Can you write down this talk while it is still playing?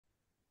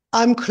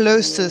I'm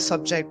close to the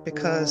subject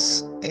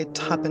because it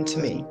happened to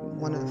me.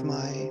 One of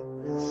my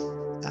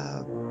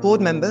uh, board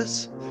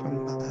members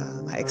from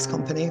my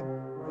ex-company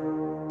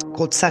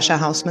called Sasha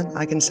Houseman.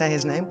 I can say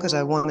his name because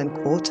I won in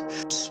court.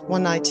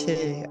 One night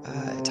he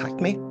attacked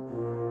me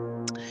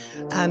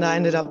and I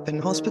ended up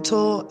in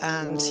hospital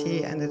and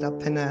he ended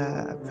up in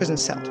a prison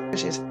cell.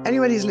 If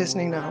anybody's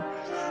listening now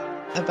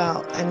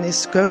and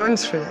is going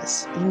through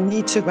this, you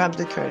need to grab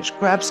the courage,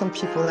 grab some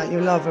people that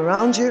you love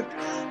around you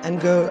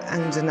and go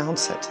and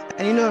denounce it.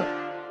 And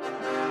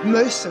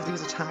most of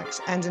these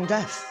attacks end in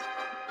death.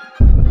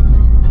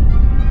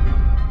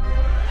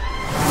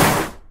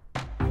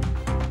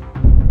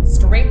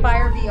 Straight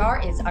Fire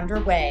VR is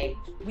underway.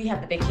 We have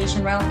the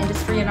vacation rental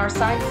industry in our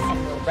sights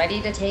and we're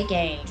ready to take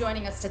aim.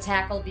 Joining us to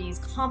tackle these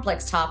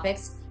complex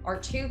topics are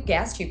two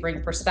guests who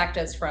bring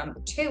perspectives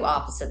from two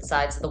opposite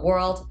sides of the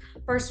world.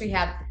 First, we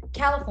have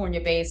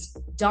California-based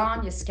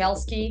Don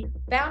Yeskulsky,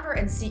 founder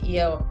and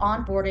CEO of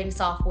onboarding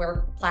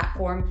software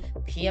platform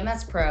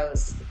PMS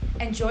Pros.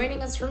 And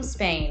joining us from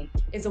Spain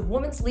is a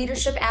women's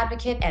leadership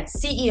advocate and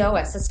CEO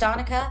at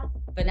Sestonica,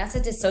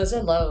 Vanessa de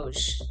Souza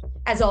Lage.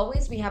 As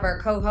always, we have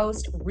our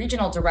co-host,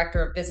 Regional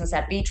Director of Business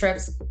at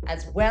B-Trips,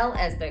 as well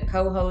as the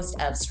co-host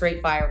of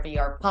Straight Fire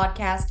VR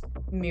podcast,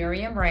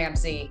 Miriam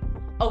Ramsey.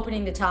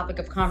 Opening the topic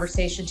of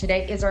conversation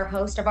today is our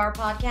host of our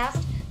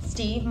podcast,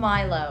 Steve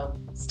Milo.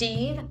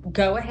 Steve,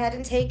 go ahead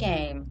and take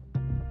aim.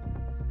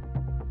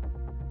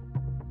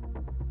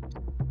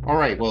 All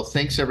right. Well,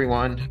 thanks,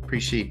 everyone.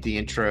 Appreciate the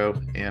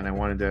intro. And I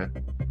wanted to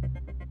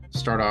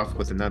start off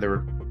with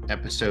another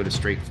episode of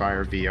Straight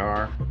Fire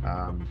VR.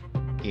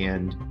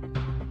 And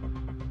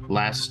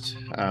last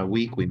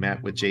week, we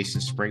met with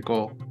Jason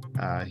Sprinkle.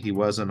 He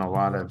wasn't a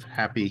lot of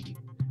happy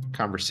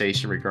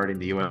conversation regarding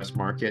the U.S.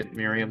 market,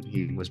 Miriam.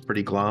 He was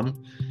pretty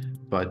glum,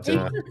 but he's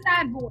a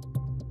sad boy.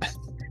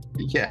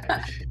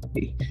 Yeah,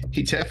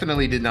 he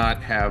definitely did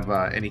not have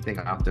anything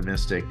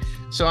optimistic.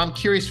 So I'm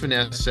curious,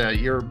 Vanessa,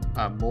 you're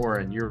more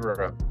in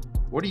Europe.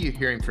 What are you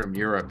hearing from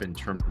Europe in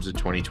terms of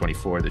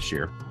 2024 this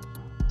year?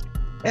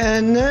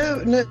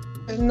 No,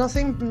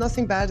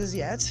 nothing bad as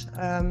yet.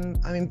 I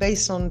mean,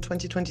 based on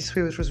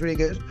 2023, which was really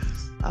good,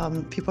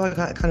 people are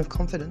kind of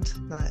confident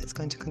that it's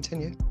going to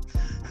continue.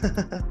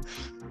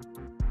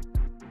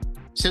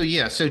 So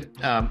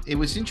it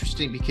was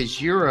interesting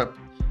because Europe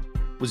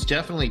was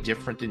definitely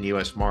different than the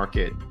U.S.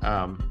 market,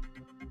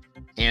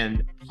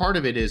 and part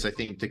of it is, I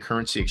think, the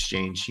currency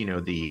exchange.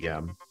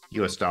 The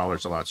U.S. dollar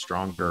is a lot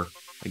stronger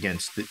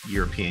against the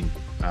European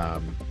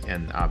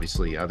and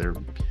obviously other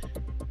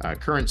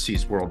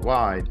currencies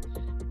worldwide.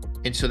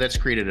 And so that's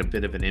created a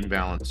bit of an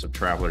imbalance of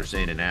travelers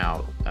in and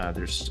out.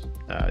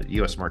 The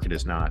U.S. market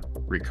has not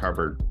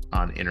recovered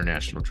on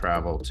international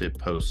travel to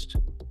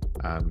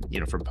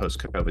from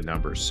post-COVID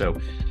numbers. So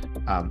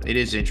it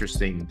is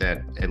interesting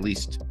that at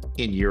least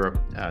in Europe,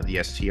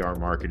 the STR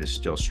market is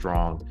still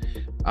strong.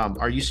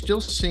 Are you still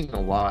seeing a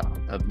lot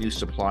of new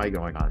supply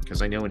going on?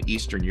 Because I know in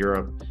Eastern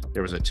Europe,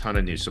 there was a ton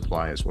of new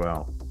supply as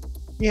well.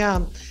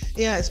 Yeah,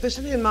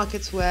 especially in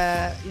markets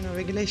where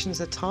regulations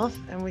are tough,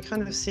 and we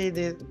kind of see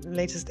the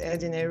latest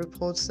AirDNA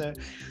reports. So,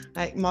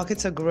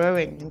 markets are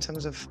growing in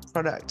terms of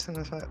product, and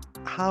I thought,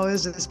 how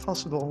is this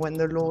possible when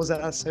the laws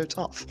are so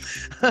tough?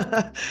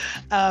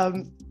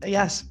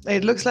 Yes,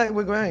 it looks like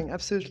we're growing,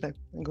 absolutely,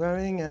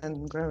 growing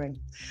and growing.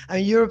 I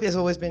mean, Europe has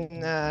always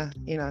been,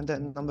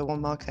 the number one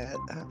market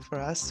for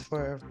us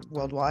for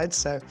worldwide.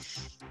 So.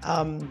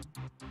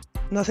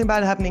 Nothing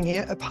bad happening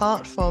here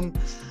apart from,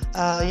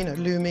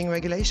 looming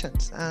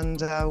regulations,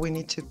 and we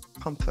need to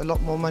pump a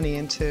lot more money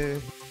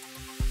into,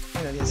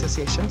 the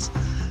associations.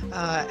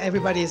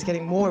 Everybody is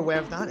getting more aware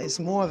of that. It's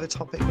more of a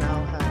topic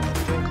now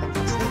during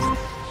conferences.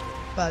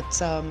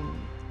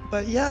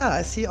 But yeah,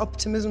 I see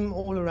optimism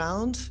all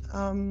around,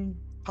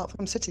 apart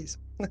from cities.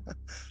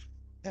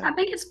 Yeah. I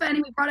think it's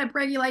funny we brought up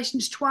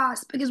regulations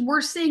twice because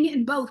we're seeing it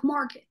in both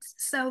markets.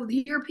 So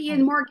the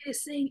European market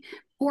is seeing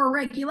more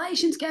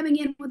regulations coming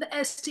in with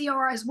the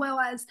STR as well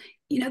as,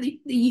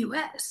 the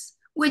US,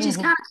 which is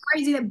kind of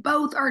crazy that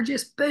both are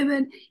just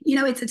booming.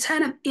 It's a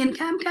ton of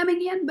income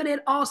coming in, but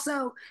it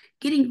also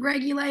getting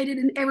regulated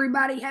and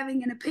everybody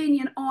having an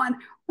opinion on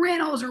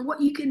rentals or what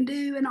you can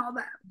do and all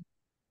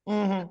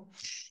that.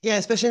 Yeah,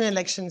 especially in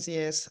elections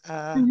years.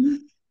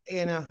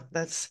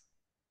 That's...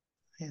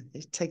 Yeah,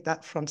 you take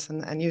that front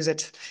and use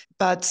it.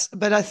 But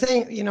I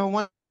think,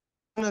 one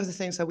of the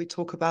things that we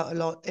talk about a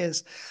lot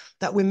is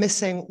that we're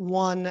missing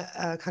one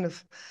kind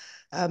of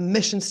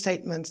mission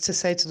statement to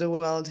say to the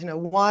world,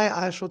 why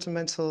are short-term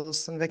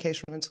rentals and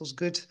vacation rentals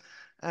good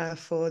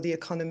for the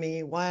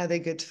economy? Why are they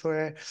good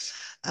for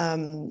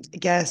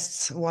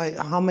guests?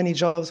 How many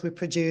jobs we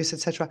produce,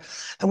 etc.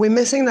 And we're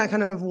missing that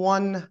kind of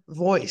one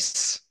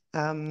voice.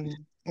 And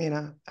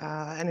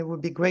it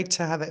would be great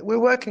to have it. We're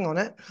working on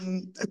it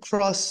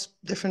across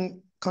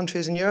different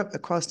countries in Europe,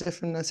 across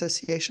different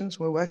associations.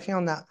 We're working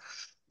on that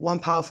one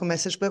powerful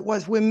message. But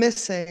what we're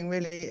missing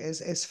really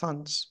is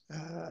funds.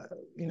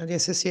 The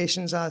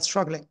associations are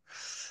struggling.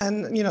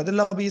 And, the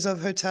lobbies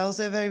of hotels,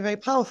 they're very, very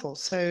powerful.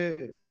 So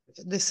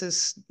this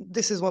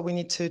is what we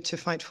need to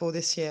fight for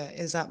this year,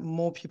 is that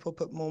more people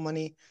put more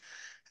money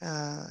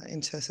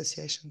into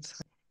associations.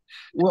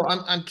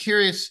 Well, I'm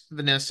curious,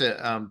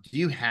 Vanessa, do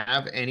you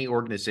have any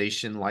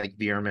organization like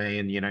VRMA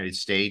in the United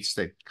States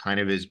that kind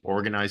of is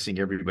organizing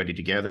everybody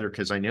together?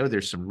 Because I know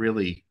there's some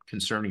really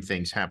concerning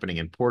things happening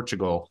in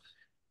Portugal,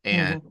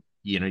 and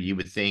you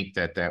would think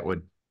that that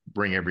would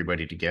bring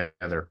everybody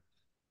together.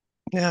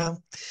 Yeah,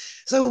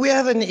 so we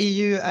have an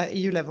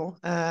EU level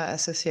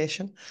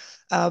association,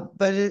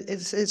 but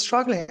it's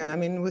struggling. I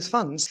mean, with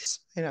funds,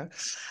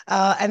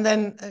 and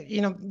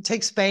then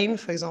take Spain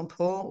for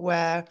example,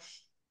 where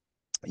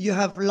you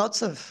have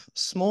lots of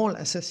small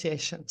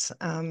associations.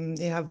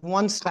 You have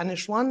one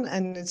Spanish one,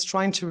 and it's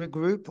trying to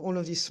regroup all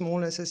of these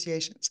small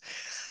associations.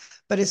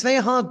 But it's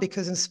very hard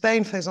because in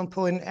Spain, for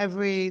example, in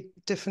every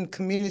different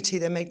community,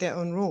 they make their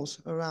own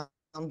rules around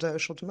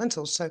short-term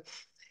rentals. So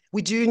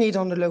we do need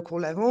on the local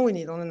level, we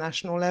need on the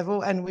national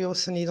level, and we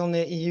also need on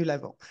the EU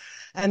level.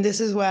 And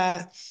this is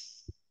where,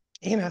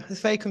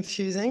 it's very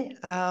confusing.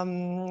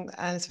 And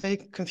it's very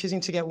confusing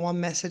to get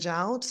one message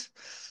out.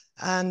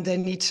 And they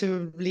need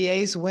to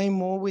liaise way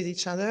more with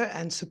each other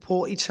and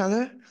support each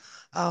other.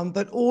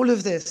 But all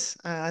of this,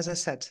 as I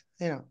said,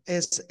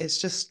 is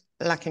just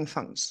lacking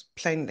funds,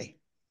 plainly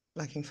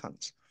lacking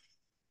funds.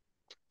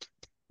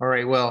 All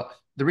right. Well,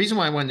 the reason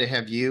why I wanted to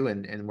have you,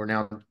 and we're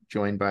now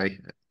joined by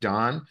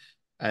Don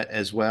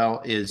as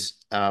well, is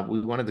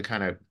we wanted to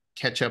kind of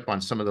catch up on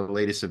some of the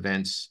latest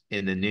events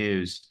in the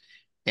news.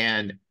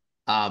 And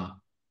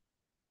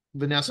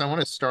Vanessa, I want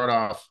to start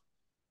off.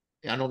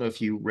 I don't know if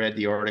you read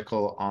the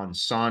article on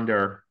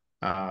Sonder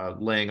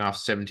laying off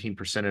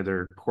 17% of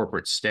their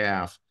corporate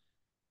staff,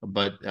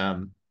 but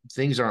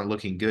things aren't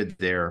looking good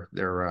there.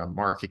 Their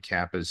market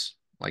cap is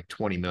like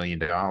 $20 million.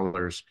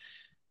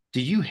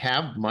 Do you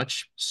have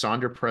much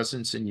Sonder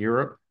presence in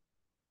Europe?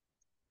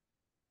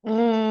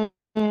 I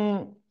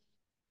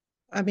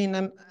mean,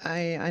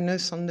 I know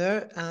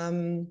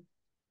Sonder.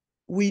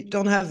 We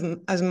don't have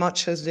as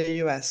much as the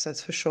US,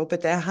 that's for sure, but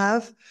they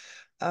have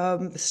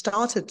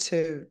started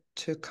to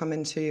come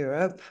into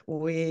Europe.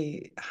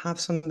 We have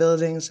some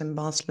buildings in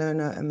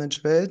Barcelona and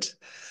Madrid,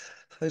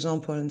 for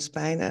example, in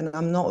Spain, and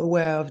I'm not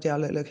aware of the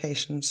other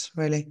locations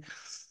really.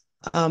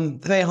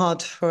 Very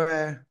hard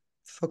for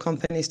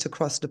companies to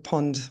cross the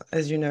pond,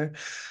 as you know.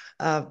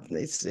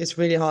 It's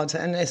really hard,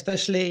 and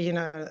especially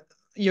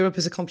Europe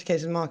is a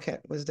complicated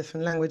market with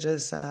different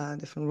languages,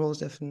 different rules,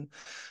 different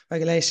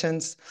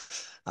regulations.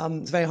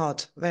 It's very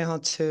hard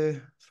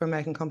for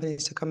American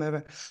companies to come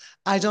over.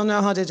 I don't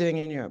know how they're doing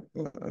in Europe,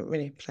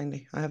 really,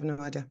 plainly. I have no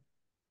idea.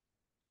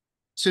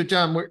 So,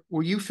 Don,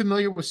 were you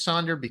familiar with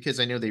Sonder? Because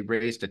I know they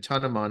raised a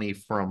ton of money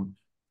from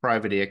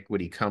private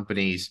equity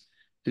companies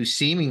who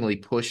seemingly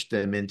pushed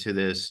them into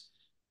this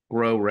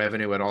grow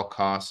revenue at all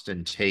costs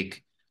and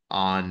take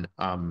on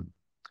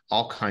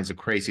all kinds of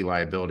crazy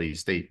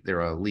liabilities. They're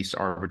a lease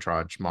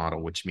arbitrage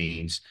model, which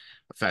means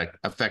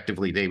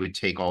effectively they would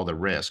take all the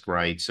risk,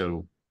 right?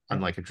 So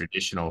unlike a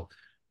traditional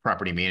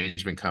property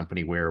management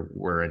company where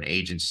we're an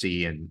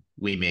agency and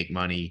we make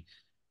money,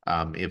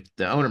 if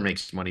the owner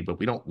makes money, but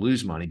we don't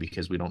lose money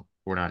because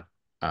we're not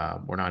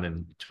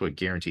into a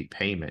guaranteed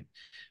payment.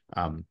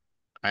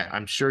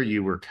 I'm sure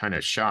you were kind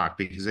of shocked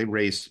because they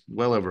raised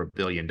well over $1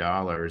 billion,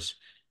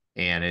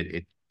 and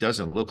it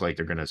doesn't look like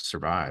they're going to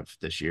survive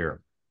this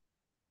year.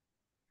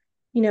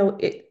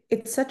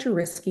 It's such a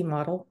risky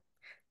model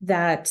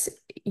that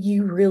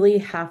you really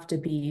have to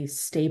be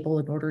stable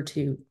in order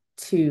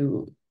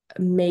to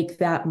make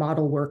that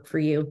model work for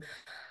you.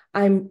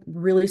 I'm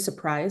really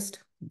surprised,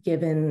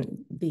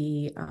 given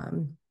the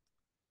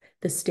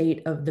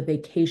state of the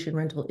vacation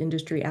rental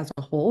industry as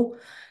a whole,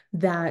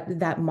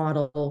 that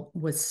model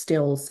was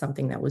still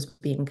something that was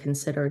being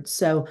considered.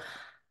 So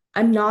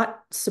I'm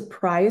not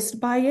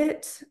surprised by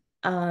it.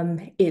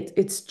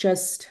 It's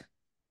just,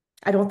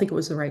 I don't think it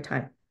was the right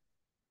time.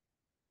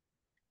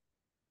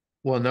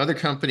 Well, another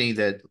company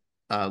that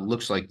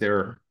looks like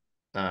they're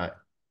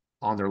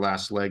on their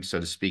last leg, so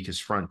to speak, is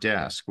Front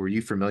Desk. Were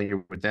you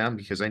familiar with them?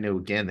 Because I know,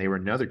 again, they were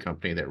another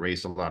company that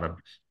raised a lot of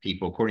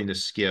people. According to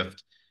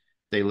Skift,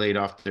 they laid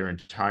off their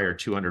entire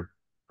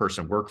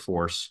 200-person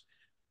workforce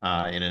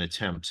in an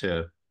attempt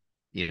to,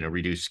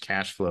 reduce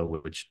cash flow,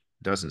 which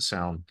doesn't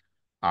sound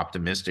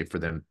optimistic for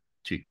them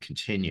to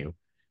continue.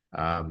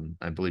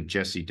 I believe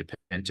Jesse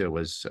DePinto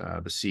was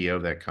the CEO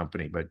of that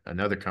company, but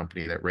another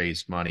company that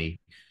raised money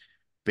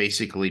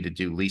basically to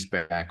do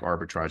leaseback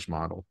arbitrage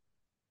model.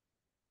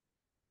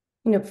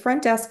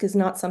 Front Desk is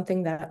not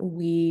something that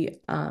we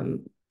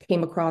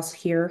came across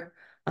here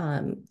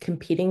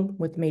competing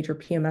with major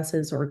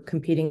PMSs or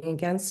competing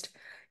against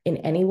in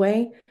any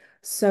way.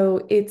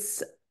 So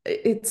it's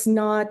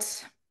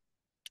not,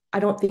 I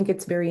don't think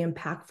it's very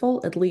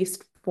impactful, at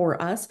least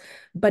for us,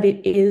 but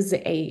it is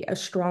a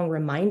strong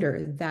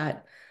reminder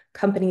that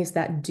companies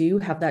that do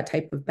have that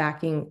type of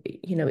backing,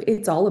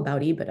 it's all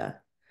about EBITDA,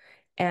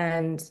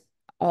 and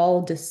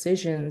all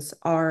decisions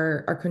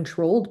are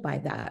controlled by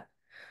that.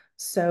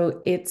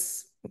 So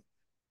it's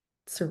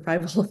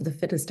survival of the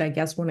fittest, I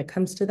guess, when it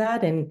comes to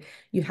that. And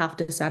you have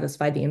to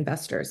satisfy the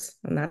investors.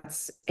 And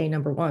that's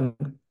number one.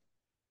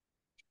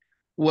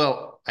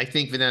 Well, I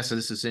think, Vanessa,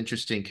 this is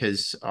interesting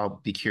because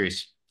I'll be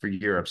curious for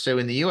Europe. So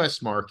in the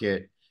US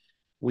market,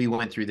 we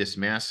went through this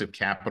massive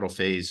capital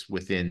phase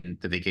within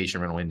the vacation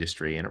rental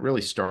industry, and it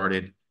really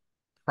started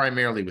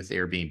primarily with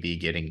Airbnb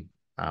getting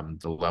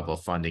the level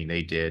of funding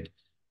they did.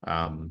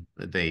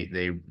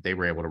 They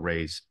were able to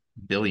raise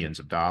billions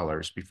of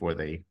dollars before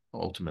they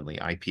ultimately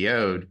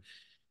IPO'd.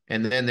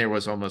 And then there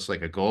was almost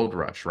like a gold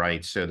rush,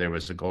 right? So there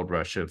was a gold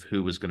rush of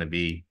who was going to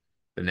be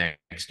the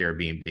next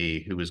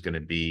Airbnb, who was going to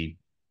be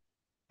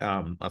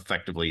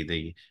effectively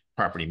the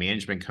property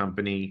management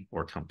company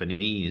or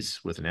companies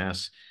with an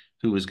S,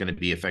 who was going to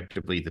be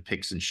effectively the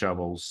picks and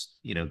shovels,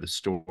 the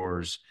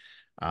stores,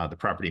 the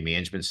property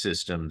management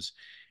systems.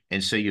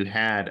 And so you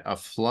had a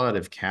flood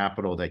of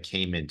capital that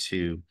came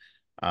into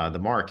the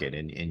market.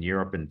 And in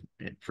Europe, and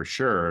for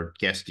sure,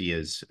 Guesty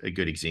is a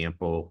good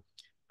example.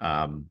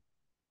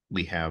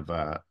 We have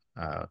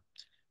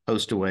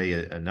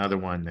Hostaway, another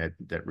one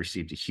that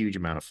received a huge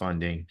amount of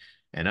funding,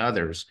 and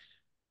others.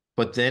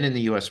 But then in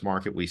the U.S.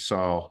 market, we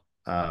saw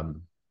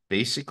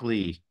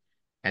basically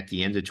at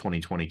the end of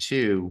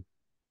 2022,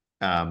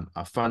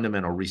 a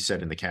fundamental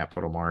reset in the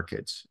capital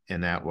markets.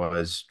 And that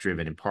was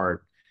driven in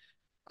part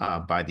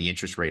by the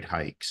interest rate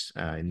hikes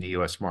in the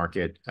U.S.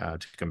 market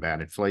to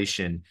combat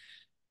inflation.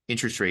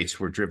 Interest rates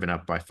were driven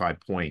up by 5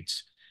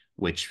 points,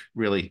 which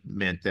really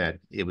meant that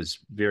it was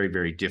very,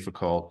 very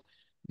difficult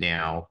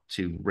now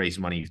to raise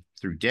money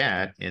through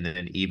debt. And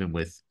then even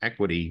with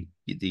equity,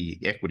 the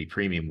equity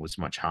premium was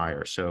much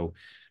higher. So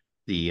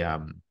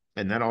and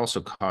that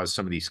also caused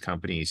some of these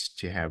companies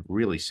to have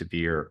really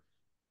severe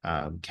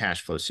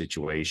cash flow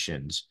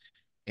situations.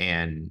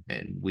 And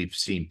we've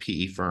seen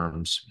PE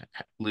firms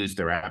lose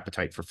their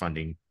appetite for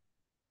funding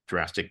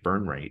drastic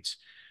burn rates.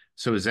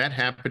 So is that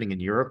happening in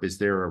Europe? Is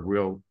there a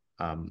real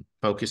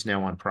focus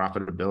now on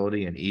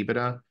profitability and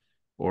EBITDA,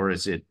 or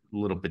is it a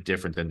little bit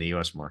different than the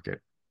US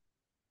market?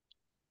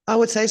 I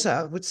would say so.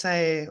 I would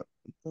say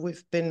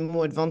we've been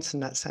more advanced in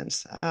that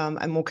sense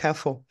and more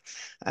careful.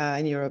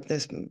 In Europe,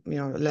 there's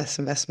less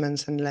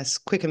investments and less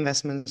quick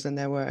investments than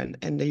there were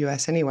in the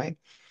US anyway.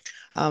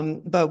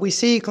 But we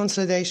see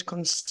consolidation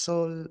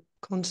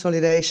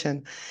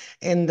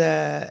in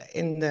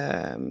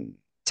the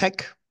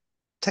tech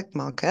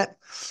market,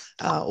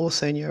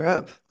 also in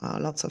Europe.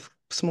 Lots of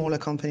smaller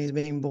companies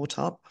being bought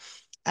up,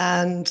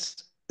 and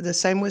the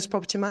same with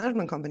property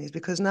management companies,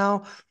 because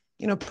now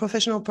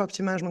professional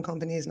property management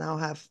companies now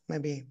have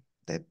maybe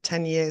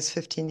 10 years,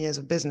 15 years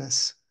of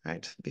business,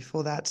 right?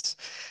 Before that,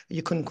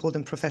 you couldn't call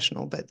them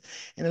professional, but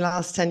in the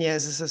last 10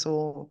 years, this is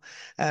all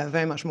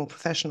very much more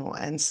professional.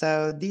 And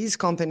so these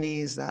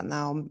companies that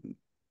now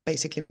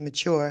basically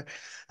mature,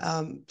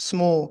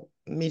 small,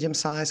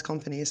 medium-sized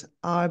companies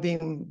are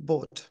being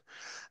bought.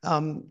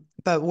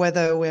 But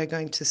whether we're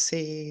going to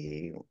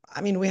see,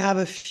 we have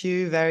a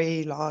few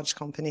very large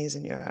companies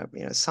in Europe,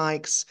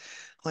 Sykes,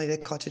 Holiday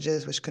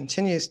Cottages, which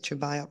continues to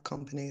buy up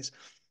companies.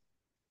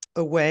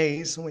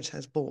 Aways, which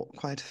has bought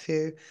quite a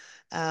few,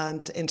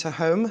 and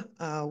Interhome,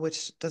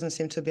 which doesn't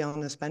seem to be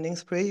on a spending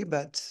spree,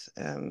 but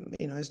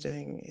is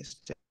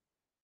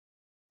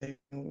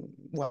doing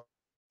well.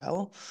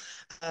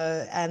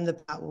 And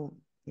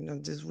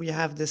we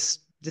have this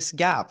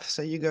gap.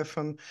 So you go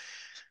from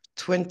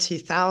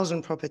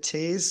 20,000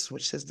 properties,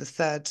 which is the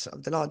third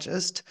of the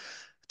largest,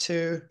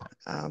 to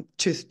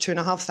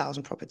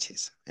 2,500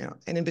 properties.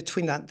 And in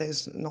between that,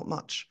 there's not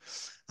much.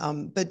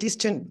 But these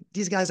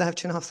guys that have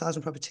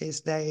 2,500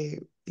 properties, they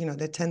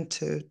tend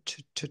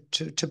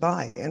to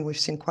buy, and we've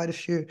seen quite a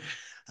few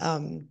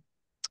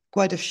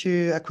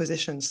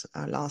acquisitions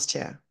last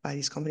year by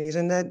these companies,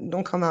 and they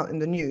don't come out in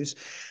the news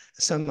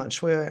so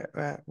much. We're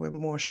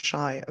more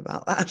shy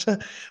about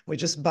that. We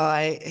just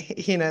buy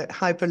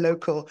hyper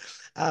local,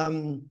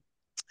 and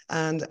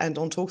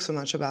don't talk so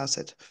much about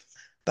it.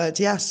 But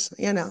yes,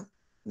 the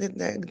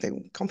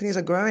companies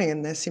are growing,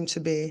 and they seem to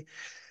do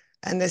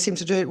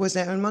it with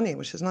their own money,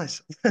 which is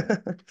nice.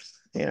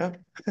 Well,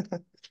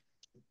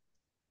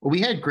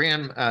 we had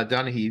Graham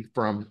Donahue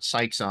from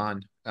Sykes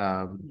on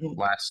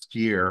last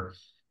year,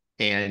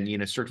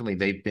 and certainly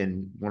they've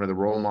been one of the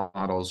role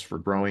models for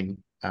growing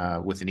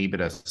with an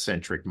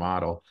EBITDA-centric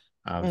model.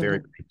 Very,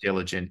 very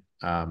diligent,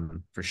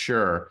 for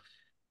sure.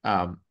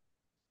 Don,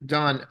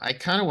 I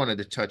kind of wanted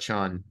to touch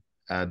on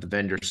the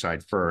vendor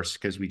side first,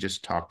 because we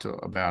just talked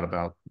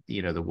about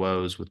the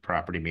woes with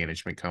property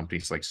management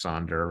companies like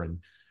Sonder and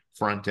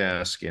Front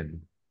Desk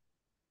and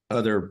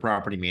other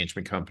property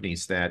management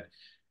companies that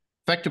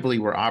effectively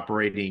were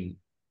operating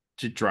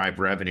to drive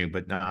revenue,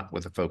 but not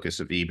with a focus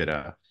of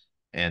EBITDA.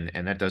 And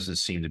that doesn't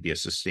seem to be a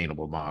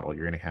sustainable model.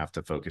 You're going to have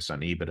to focus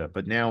on EBITDA.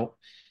 But now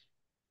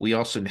we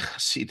also now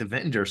see the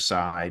vendor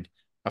side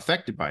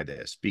affected by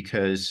this,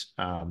 because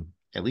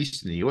at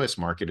least in the US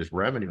market, as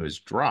revenue has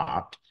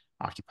dropped,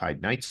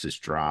 occupied nights has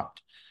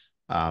dropped.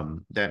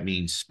 That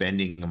means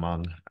spending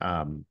among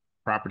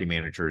property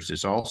managers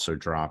is also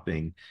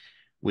dropping,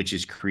 which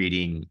is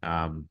creating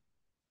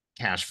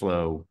cash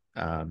flow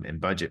and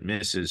budget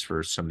misses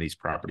for some of these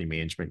property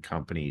management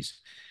companies.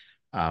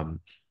 And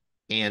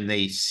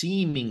they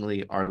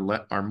seemingly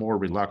are more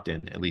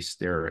reluctant, at least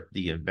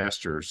the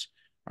investors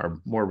are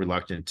more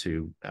reluctant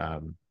to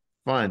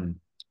fund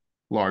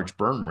large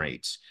burn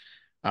rates.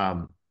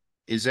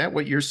 Is that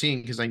what you're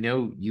seeing? Because I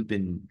know you've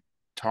been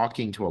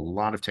talking to a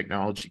lot of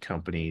technology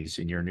companies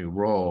in your new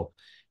role.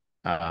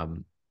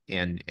 And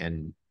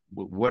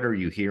what are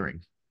you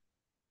hearing?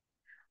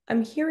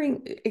 I'm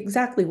hearing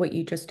exactly what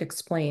you just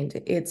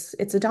explained. It's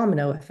a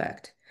domino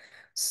effect.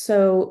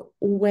 So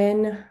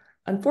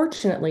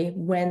unfortunately,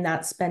 when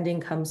that spending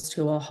comes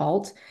to a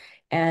halt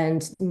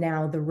and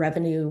now the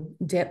revenue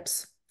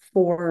dips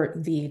for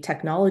the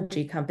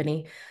technology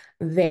company,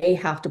 they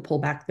have to pull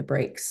back the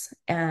brakes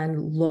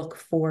and look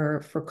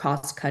for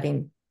cost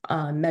cutting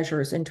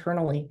measures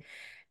internally.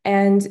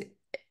 And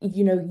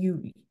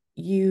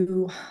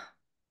you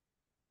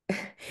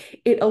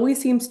it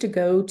always seems to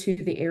go to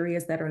the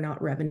areas that are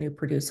not revenue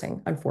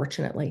producing,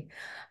 unfortunately.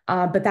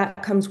 But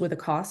that comes with a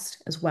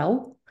cost as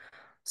well.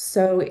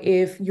 So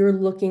if you're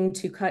looking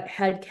to cut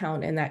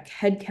headcount and that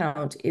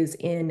headcount is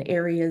in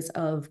areas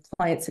of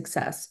client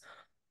success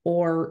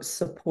or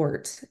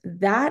support,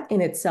 that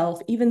in itself,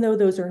 even though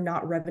those are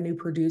not revenue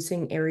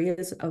producing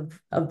areas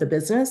of the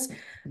business,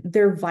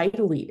 they're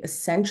vitally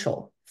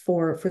essential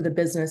for the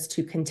business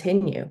to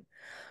continue.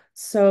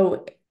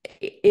 So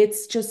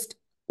it's just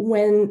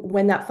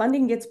when that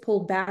funding gets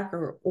pulled back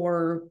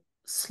or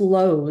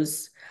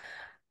slows,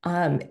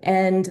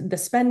 and the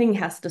spending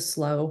has to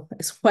slow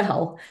as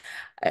well.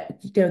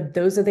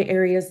 Those are the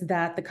areas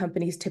that the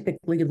companies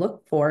typically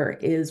look for,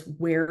 is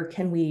where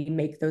can we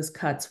make those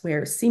cuts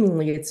where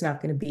seemingly it's not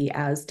going to be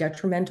as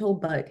detrimental,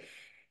 but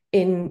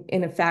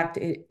in fact,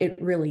 it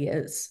really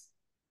is.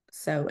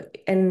 So,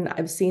 and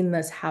I've seen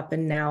this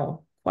happen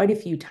now quite a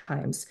few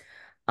times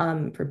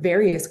for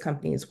various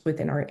companies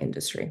within our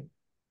industry.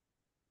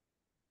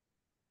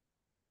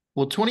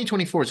 Well,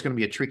 2024 is going to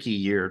be a tricky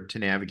year to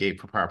navigate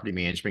for property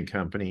management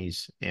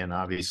companies. And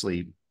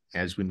obviously,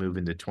 as we move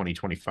into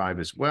 2025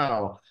 as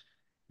well,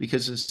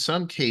 because in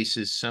some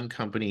cases, some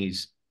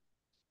companies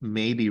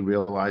may be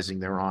realizing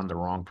they're on the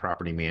wrong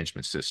property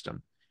management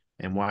system.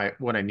 And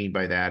what I mean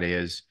by that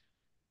is,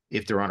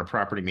 if they're on a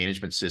property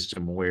management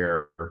system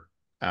where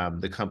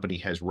the company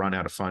has run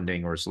out of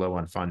funding or is low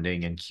on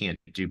funding and can't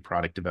do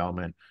product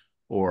development,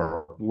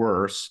 or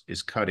worse,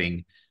 is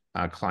cutting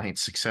client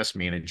success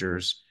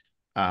managers,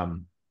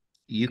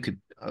 you could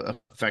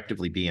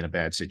effectively be in a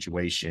bad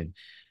situation.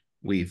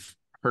 We've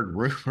heard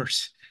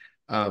rumors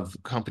of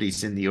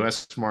companies in the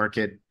US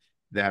market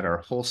that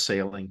are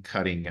wholesaling,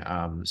 cutting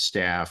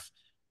staff.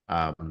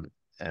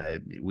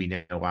 We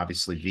know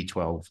obviously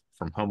V12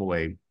 from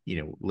HomeAway,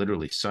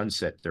 literally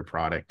sunset their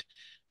product.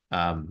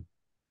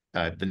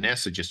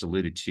 Vanessa just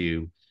alluded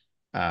to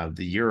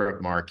the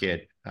Europe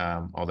market,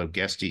 although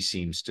Guesty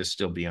seems to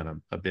still be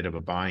on a bit of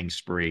a buying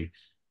spree.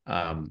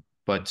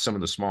 But some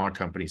of the smaller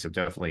companies have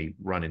definitely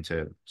run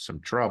into some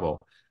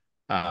trouble.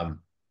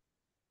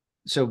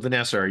 So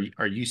Vanessa,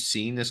 are you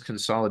seeing this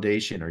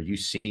consolidation? Are you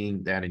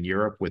seeing that in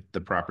Europe with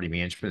the property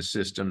management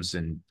systems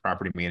and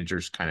property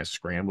managers kind of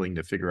scrambling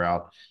to figure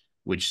out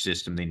which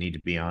system they need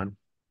to be on?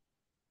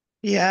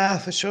 Yeah,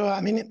 for sure.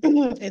 I mean,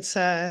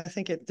 I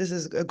think this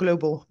is a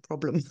global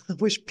problem,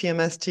 which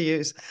PMS to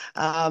use.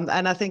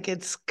 And I think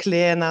it's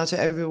clear now to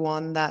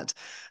everyone that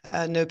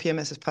no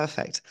PMS is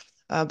perfect.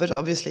 But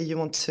obviously you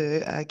want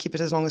to keep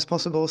it as long as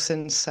possible,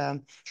 since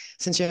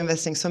you're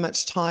investing so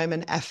much time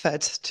and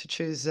effort to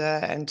choose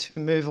and to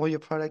move all your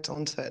product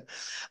onto it.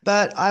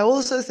 But I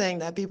also think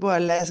that people are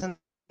less and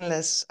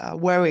less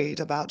worried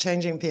about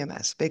changing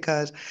PMS,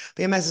 because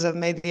PMSs have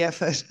made the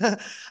effort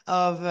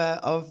of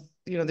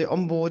the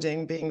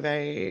onboarding being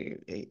very,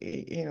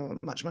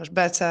 much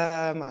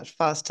better, much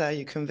faster.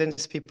 You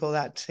convince people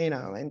that,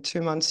 in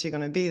 2 months you're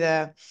going to be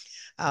there.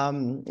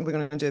 We're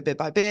going to do it bit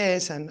by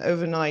bit, and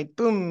overnight,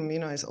 boom,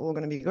 it's all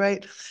going to be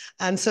great.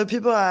 And so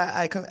people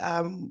I've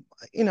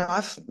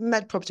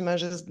met property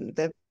managers,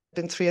 they've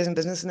been 3 years in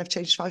business and they've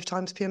changed 5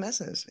 times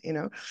PMSs,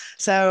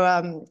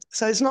 So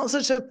it's not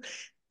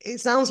it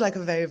sounds like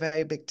a very,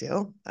 very big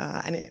deal,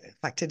 and in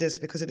fact it is,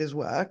 because it is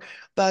work.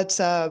 But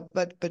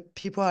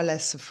people are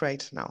less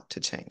afraid now to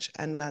change,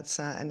 and that's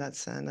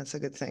a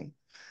good thing.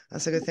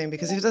 That's a good thing,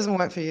 because if it doesn't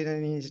work for you,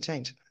 then you need to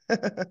change.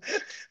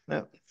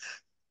 No.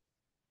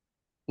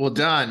 Well,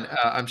 Don,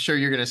 I'm sure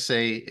you're going to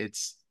say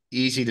it's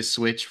easy to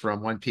switch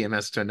from one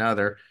PMS to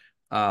another.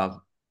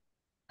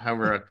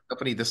 However, a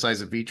company the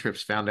size of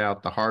V-Trips found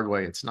out the hard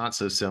way it's not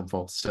so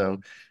simple. So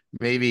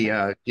maybe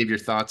give your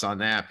thoughts on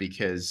that,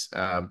 because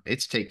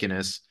it's taken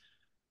us,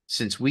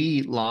 since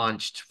we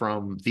launched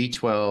from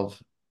V12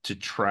 to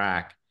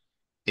Track,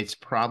 it's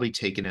probably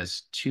taken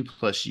us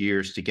 2+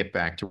 years to get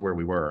back to where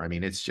we were. I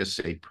mean, it's just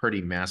a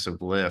pretty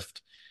massive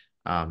lift,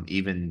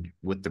 even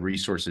with the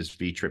resources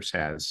V-Trips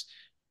has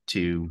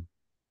to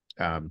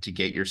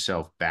get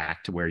yourself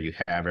back to where you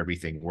have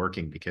everything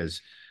working,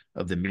 because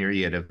of the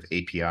myriad of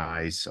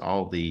APIs,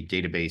 all the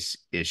database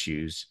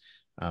issues.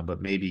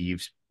 But maybe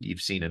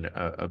you've seen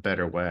a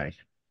better way.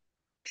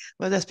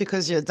 Well, that's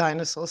because you're a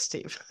dinosaur,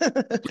 Steve.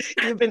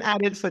 You've been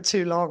at it for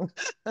too long.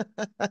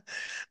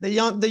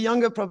 The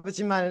younger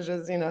property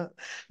managers,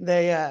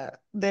 they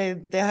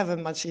have a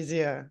much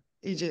easier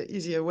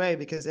way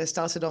because they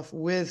started off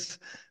with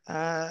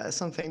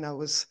something that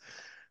was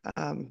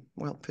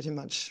well, pretty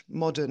much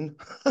modern,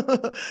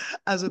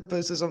 as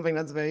opposed to something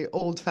that's very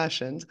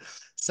old-fashioned. He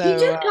So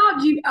just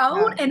called you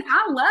old, yeah. and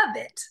I love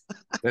it.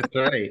 That's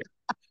right.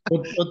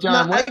 Well, No,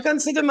 Don, I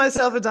consider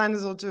myself a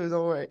dinosaur too,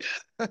 don't worry.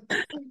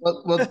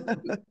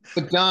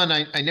 but Don,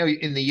 I know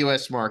in the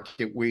U.S.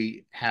 market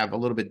we have a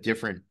little bit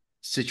different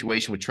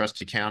situation with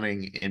trust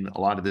accounting in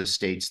a lot of the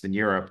states than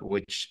Europe,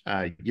 which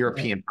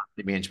European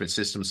property management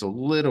system is a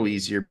little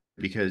easier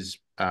because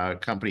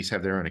companies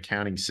have their own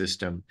accounting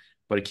system,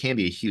 but it can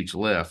be a huge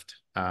lift.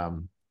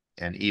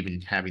 And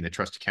even having the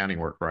trust accounting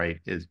work right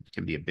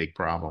can be a big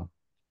problem.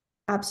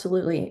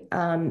 Absolutely.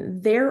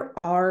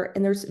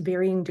 There's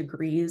varying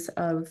degrees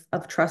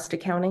of trust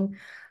accounting.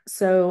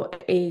 So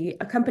a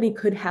company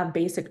could have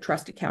basic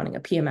trust accounting, a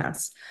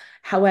PMS.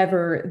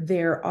 However,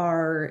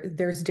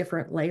 there's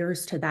different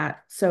layers to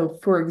that. So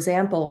for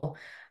example,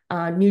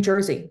 New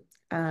Jersey,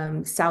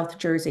 South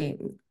Jersey,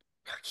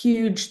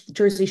 huge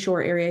Jersey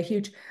Shore area,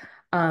 huge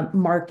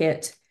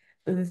market.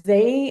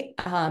 They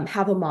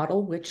have a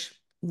model which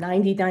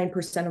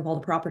 99% of all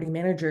the property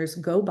managers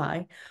go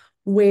by,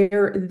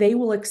 where they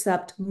will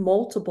accept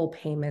multiple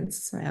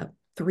payments,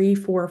 3,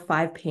 4,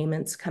 5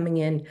 payments coming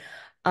in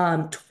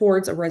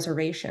towards a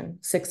reservation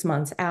 6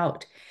 months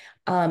out.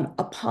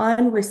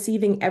 Upon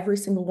receiving every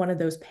single one of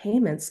those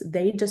payments,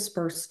 they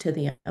disperse to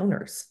the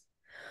owners.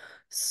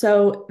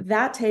 So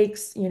that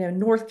takes,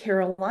 North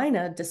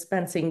Carolina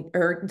dispersing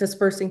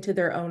to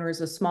their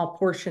owners a small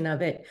portion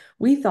of it.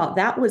 We thought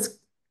that was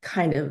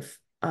kind of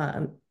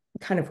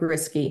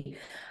risky.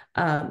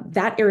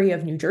 That area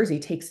of New Jersey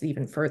takes it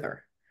even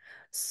further.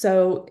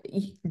 So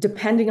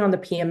depending on the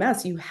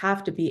PMS, you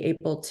have to be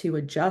able to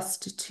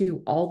adjust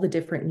to all the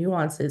different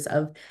nuances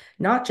of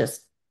not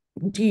just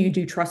do you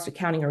do trust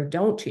accounting or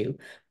don't you,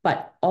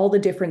 but all the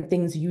different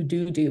things you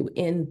do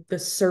in the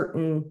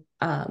certain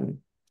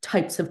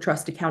types of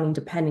trust accounting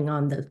depending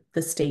on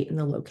the state and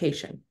the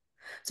location.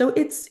 So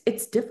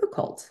it's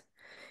difficult.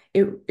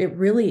 It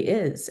really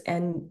is.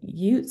 And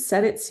you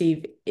said it,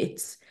 Steve,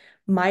 it's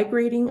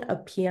migrating a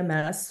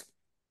PMS,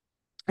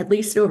 at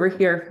least over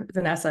here,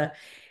 Vanessa.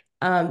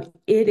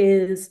 It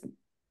is,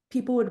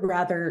 people would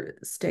rather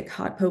stick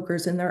hot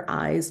pokers in their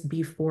eyes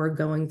before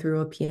going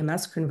through a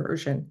PMS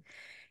conversion.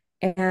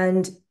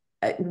 And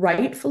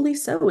rightfully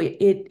so,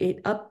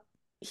 it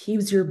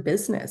upheaves your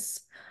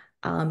business.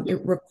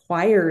 It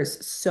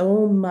requires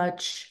so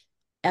much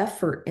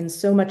effort and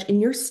so much,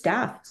 and your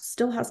staff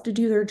still has to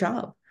do their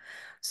job.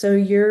 So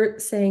you're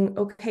saying,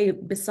 okay,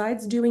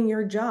 besides doing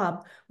your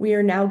job, we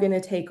are now going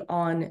to take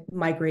on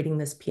migrating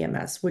this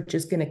PMS, which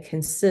is going to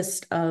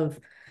consist of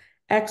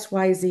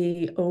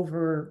XYZ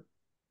over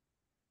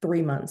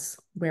 3 months,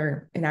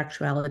 where in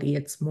actuality,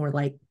 it's more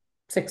like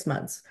 6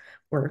 months,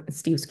 or in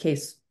Steve's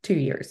case, 2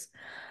 years.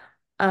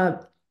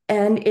 And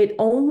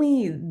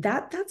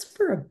that's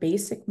for a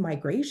basic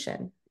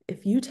migration.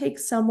 If you take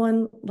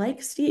someone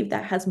like Steve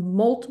that has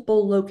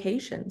multiple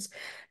locations,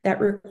 that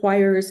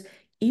requires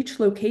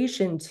each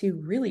location to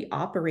really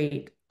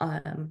operate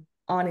on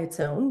its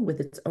own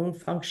with its own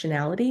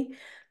functionality,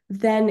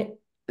 then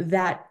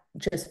that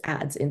just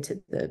adds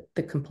into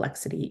the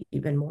complexity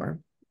even more.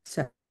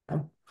 So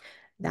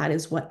that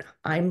is what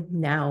I'm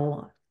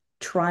now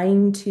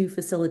trying to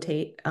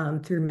facilitate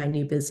through my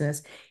new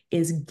business,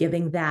 is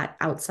giving that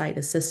outside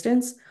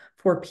assistance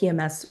for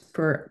PMS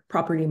for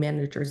property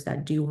managers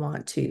that do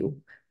want to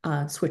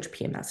switch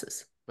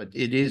PMSs. But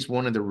it is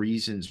one of the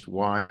reasons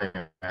why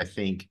I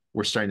think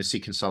we're starting to see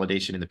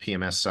consolidation in the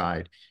PMS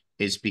side,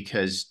 is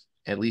because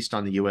at least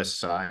on the US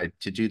side,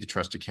 to do the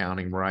trust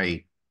accounting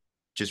right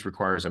just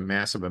requires a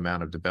massive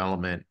amount of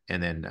development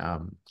and then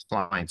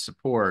client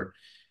support.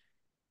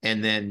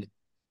 And then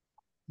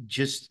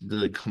just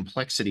the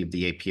complexity of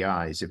the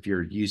APIs. If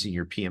you're using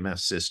your PMS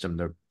system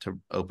to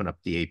open up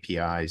the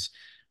APIs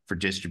for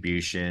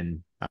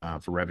distribution,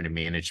 for revenue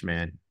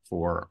management,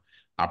 for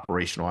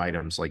operational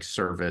items like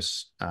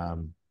service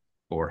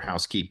or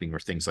housekeeping or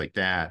things like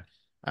that,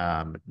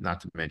 not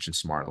to mention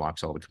smart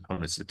locks, all the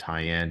components that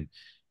tie in.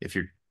 If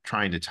you're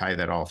trying to tie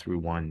that all through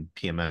one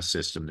PMS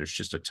system, there's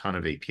just a ton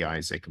of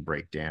APIs that can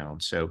break down.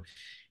 So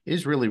it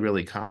is really,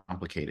 really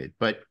complicated.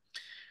 But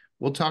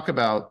we'll talk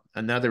about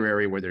another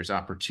area where there's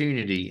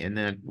opportunity, and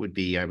that would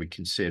be, I would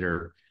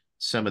consider,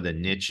 some of the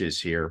niches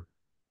here.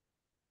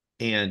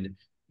 And,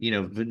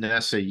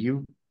 Vanessa,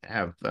 you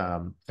have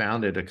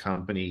founded a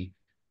company,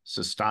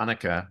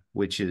 Sustanica,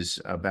 which is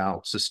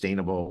about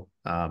sustainable,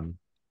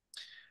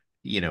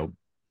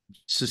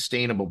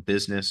 sustainable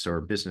business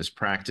or business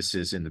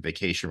practices in the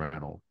vacation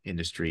rental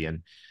industry.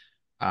 And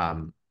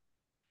I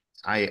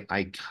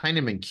kind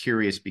of am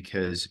curious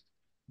because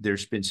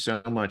there's been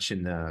so much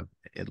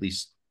at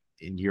least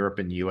in Europe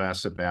and the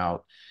US,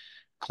 about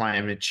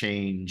climate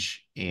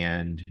change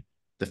and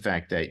the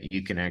fact that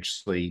you can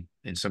actually,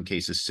 in some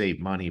cases, save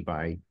money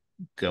by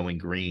going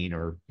green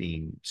or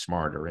being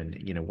smarter. And,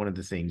 one of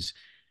the things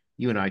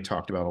you and I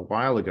talked about a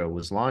while ago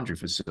was laundry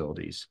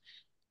facilities.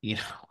 You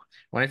know,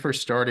 when I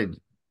first started,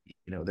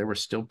 there were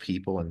still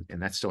people,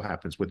 and that still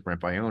happens with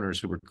rent by owners,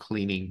 who were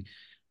cleaning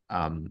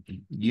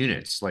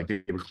units, like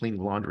they were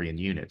cleaning laundry in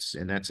units.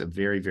 And that's a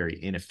very,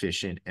 very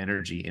inefficient,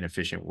 energy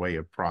inefficient way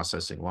of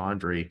processing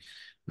laundry,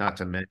 not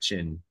to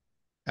mention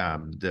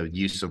the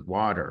use of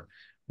water.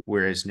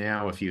 Whereas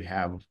now, if you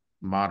have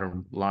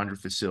modern laundry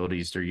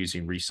facilities, they're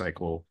using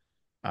recycle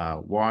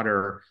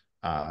water.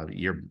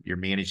 You're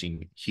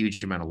managing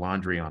huge amount of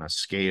laundry on a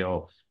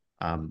scale.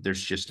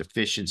 There's just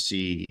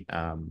efficiency,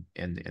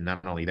 and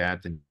not only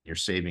that, then you're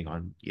saving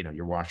on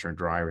your washer and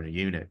dryer in a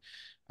unit.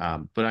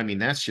 But I mean,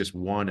 that's just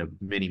one of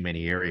many,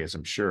 many areas,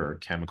 I'm sure,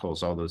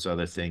 chemicals, all those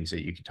other things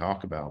that you can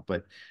talk about.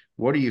 But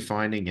what are you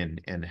finding,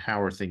 and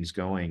how are things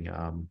going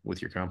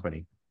with your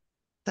company?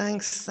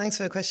 Thanks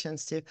for the question,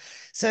 Steve.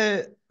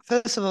 So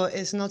first of all,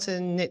 it's not a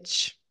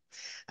niche.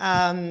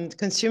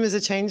 Consumers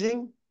are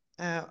changing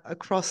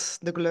across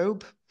the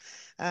globe.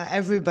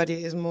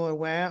 Everybody is more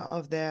aware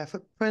of their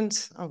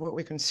footprint, of what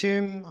we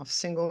consume, of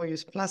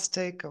single-use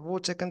plastic, of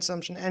water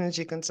consumption,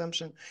 energy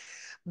consumption,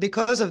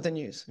 because of the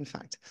news, in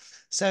fact.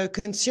 So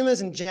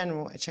consumers in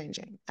general are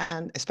changing,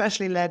 and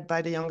especially led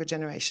by the younger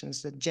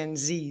generations, the Gen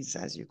Zs,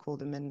 as you call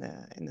them in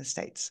the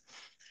States.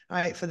 All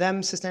right, for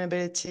them,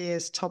 sustainability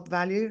is top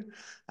value.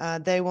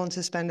 They want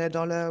to spend their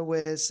dollar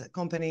with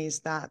companies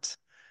that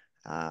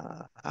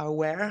are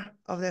aware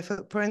of their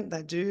footprint,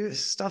 that do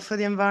stuff for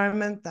the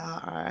environment,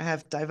 that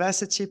have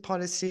diversity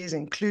policies,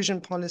 inclusion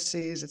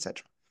policies,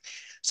 etc.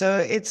 So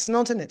it's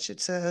not a niche,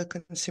 it's a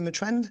consumer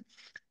trend.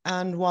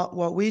 And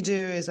what we do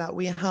is that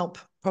we help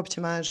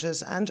property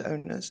managers and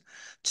owners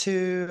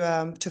to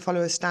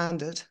follow a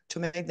standard to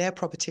make their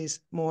properties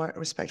more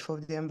respectful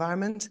of the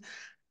environment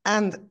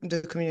and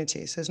the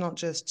community. So it's not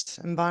just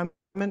environment,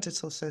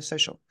 it's also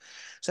social.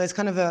 So it's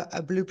kind of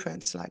a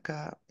blueprint, like,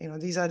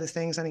 these are the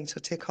things I need to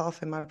tick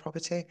off in my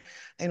property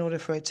in order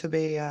for it to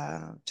be,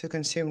 to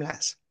consume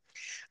less.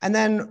 And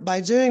then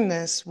by doing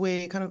this,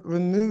 we kind of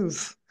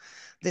remove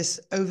this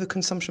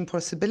overconsumption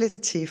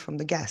possibility from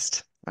the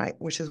guest, right?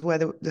 Which is where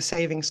the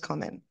savings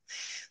come in.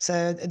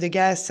 So the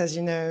guest, as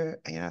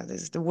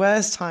this is the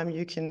worst time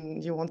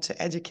you want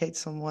to educate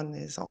someone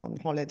is on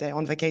holiday,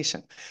 on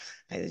vacation.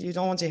 You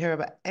don't want to hear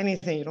about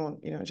anything. You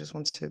don't, just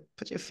want to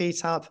put your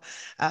feet up,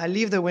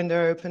 leave the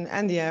window open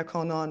and the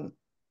aircon on.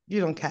 You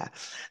don't care.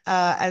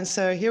 And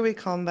so here we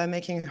come by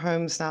making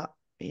homes that,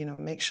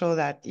 make sure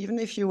that even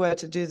if you were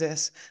to do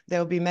this, there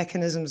will be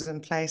mechanisms in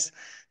place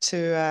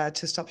to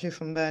stop you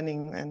from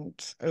burning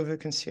and over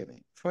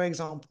consuming. For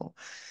example,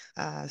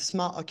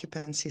 smart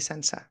occupancy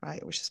sensor,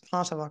 right, which is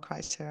part of our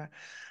criteria.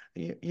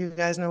 You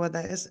guys know what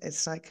that is?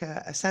 It's like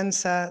a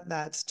sensor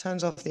that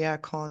turns off the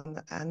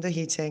aircon and the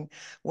heating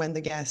when the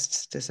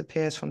guest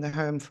disappears from the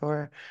home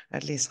for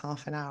at least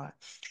half an hour.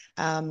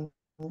 And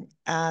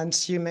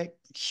you make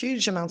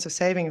huge amounts of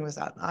saving with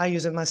that. I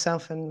use it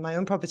myself in my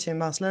own property in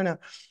Barcelona,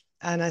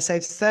 and I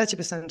save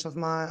 30%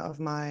 of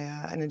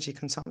my energy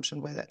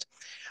consumption with it.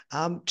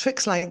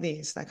 Tricks like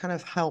these that kind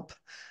of help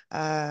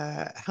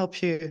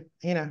you,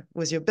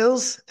 with your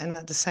bills, and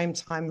at the same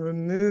time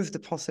remove the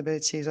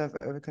possibilities of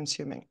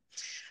over-consuming.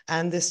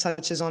 And this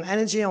touches on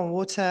energy, on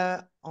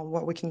water, on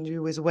what we can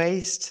do with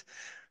waste.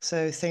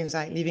 So things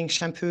like leaving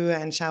shampoo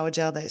and shower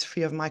gel that is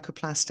free of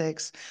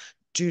microplastics.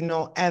 Do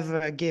not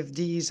ever give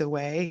these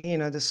away.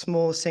 The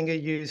small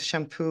single-use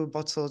shampoo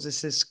bottles,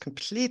 this is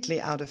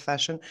completely out of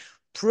fashion,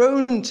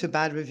 prone to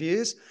bad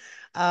reviews.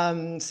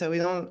 So we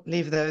don't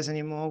leave those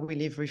anymore. We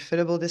leave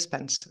refillable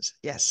dispensers.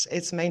 Yes,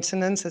 it's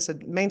maintenance. It's a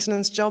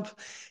maintenance job.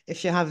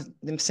 If you have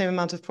the same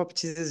amount of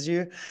properties as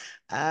you,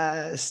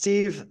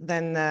 Steve,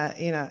 then,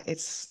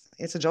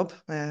 it's a job.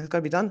 It's got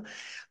to be done.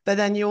 But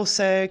then you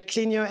also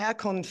clean your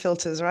aircon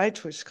filters,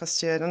 right? Which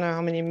costs you, I don't know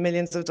how many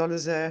millions of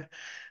dollars a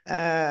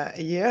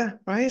year,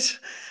 right?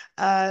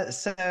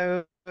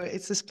 So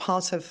it's this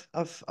part of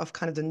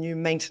kind of the new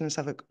maintenance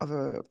of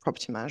a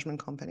property management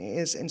company,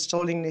 is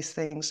installing these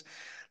things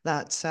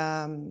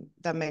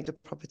that make the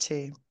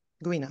property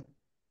greener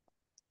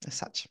as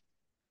such.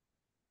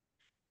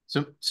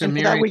 So and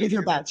Mary, for that we give you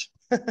a badge.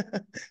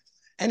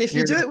 And if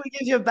you do Mary, it, we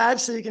give you a badge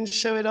so you can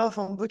show it off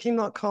on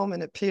booking.com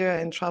and appear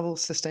in Travel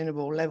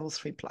Sustainable Level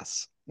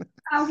 3+.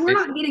 We're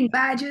not getting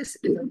badges.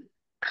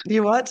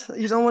 You what?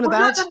 You don't want a We're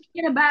badge? not going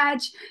to get a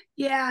badge.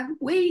 Yeah,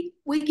 we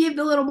give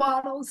the little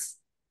bottles.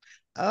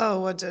 Oh,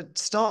 what?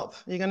 Stop.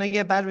 You're going to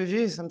get bad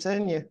reviews, I'm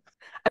telling you.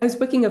 I was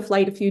booking a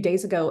flight a few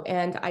days ago,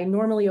 and I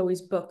normally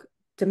always book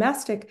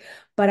domestic,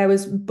 but I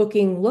was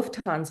booking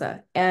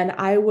Lufthansa, and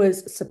I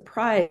was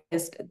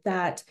surprised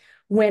that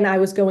when I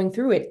was going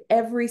through it,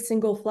 every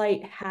single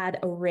flight had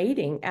a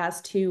rating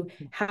as to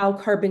how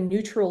carbon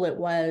neutral it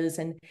was,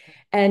 and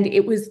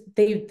it was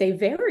they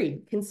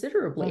varied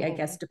considerably, I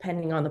guess,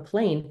 depending on the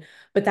plane.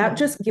 But that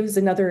just gives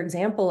another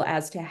example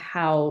as to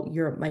how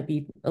Europe might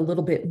be a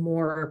little bit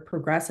more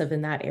progressive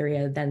in that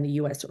area than the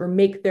US, or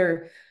make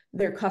their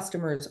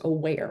customers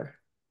aware.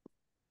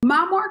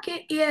 My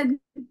market in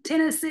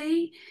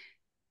Tennessee,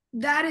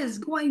 that is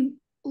going,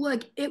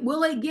 look, it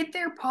get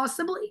there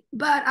possibly,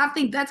 but I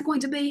think that's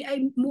going to be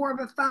a more of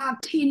a 5-10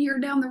 year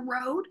down the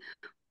road.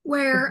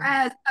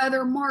 Whereas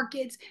other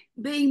markets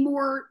being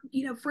more,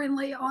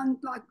 friendly on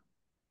like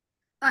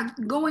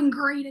going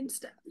green and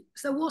stuff.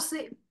 So we'll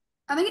see.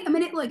 I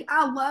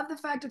love the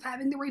fact of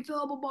having the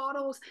refillable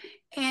bottles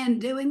and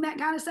doing that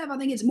kind of stuff. I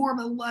think it's more of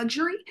a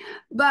luxury,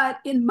 but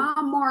in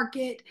my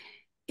market,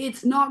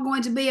 it's not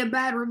going to be a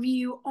bad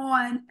review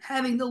on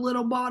having the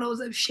little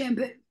bottles of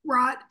shampoo,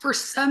 right? For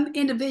some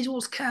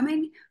individuals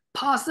coming,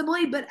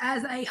 possibly, but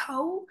as a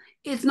whole,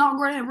 it's not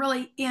going to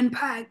really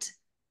impact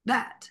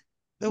that.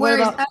 But what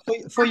about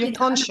for your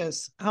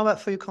conscience? How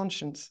about for your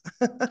conscience?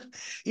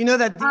 You know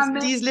that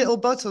these little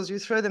bottles, you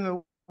throw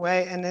them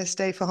away and they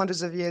stay for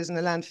hundreds of years in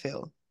the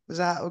landfill. Is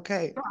that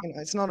okay?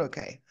 It's not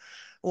okay.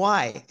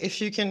 Why?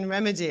 If you can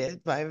remedy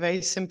it by a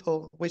very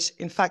simple, which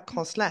in fact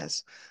costs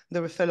less,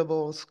 the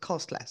refillables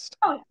cost less.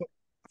 Oh.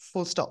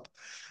 Full stop.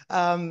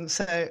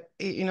 So,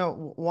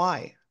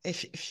 why?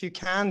 If you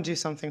can do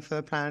something for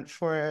the planet,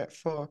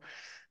 for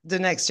the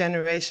next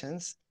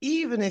generations,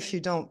 even if you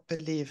don't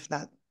believe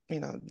that,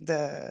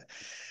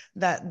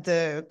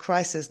 the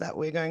crisis that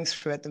we're going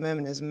through at the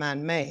moment is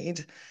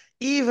man-made,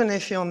 even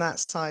if you're on that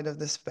side of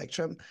the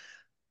spectrum,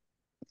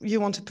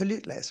 you want to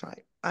pollute less,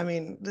 right? I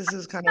mean, this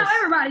is kind of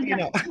everybody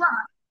right.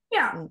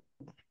 Yeah.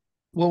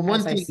 Well,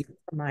 one thing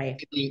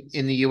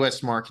in the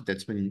U.S. market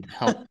that's been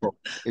helpful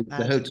is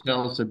the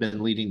hotels have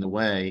been leading the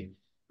way,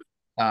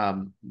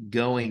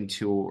 going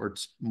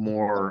towards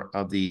more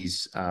of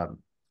these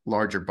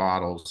larger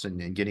bottles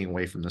and getting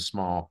away from the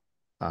small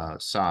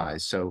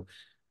size. So,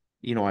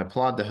 I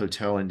applaud the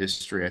hotel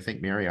industry. I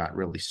think Marriott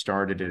really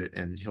started it,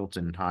 and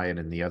Hilton and Hyatt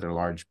and the other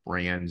large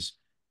brands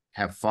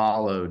have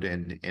followed,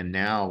 and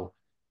now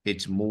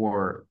it's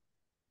more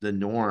the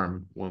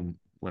norm when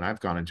I've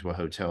gone into a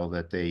hotel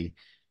that they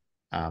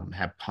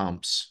have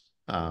pumps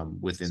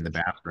within the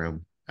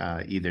bathroom.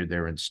 Either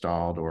they're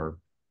installed or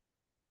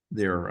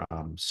they're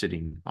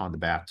sitting on the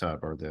bathtub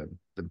or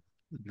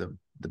the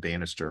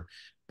banister.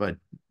 But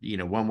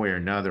one way or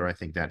another, I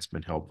think that's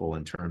been helpful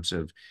in terms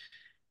of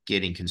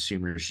getting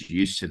consumers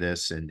used to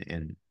this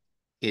and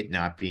it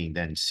not being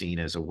then seen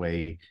as a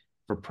way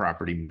for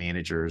property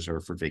managers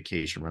or for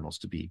vacation rentals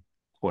to be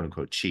quote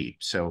unquote cheap.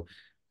 So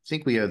I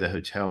think we owe the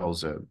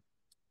hotels a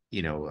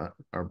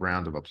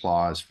round of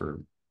applause for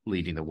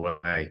leading the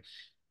way.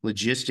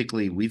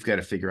 Logistically, we've got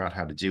to figure out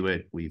how to do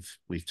it.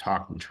 We've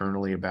talked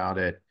internally about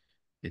it.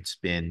 It's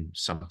been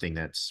something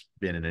that's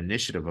been an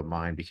initiative of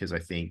mine because I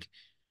think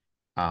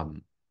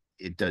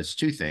it does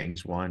two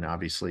things. One,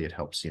 obviously, it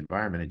helps the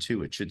environment, and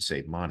two, it should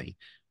save money.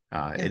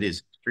 It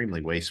is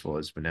extremely wasteful,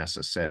 as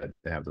Vanessa said,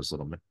 to have those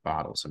little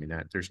bottles. I mean,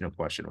 there's no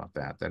question about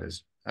that. That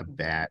is a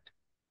bad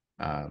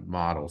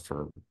model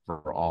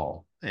for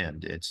all,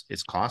 and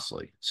it's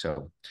costly.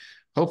 So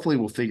hopefully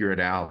we'll figure it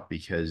out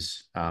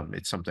because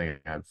it's something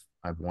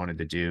I've wanted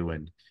to do,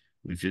 and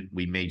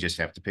we may just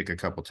have to pick a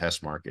couple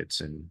test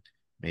markets, and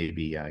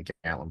maybe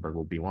Gatlinburg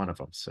will be one of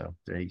them. So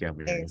there you go.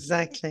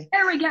 Exactly.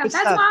 There we go. That's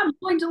why I'm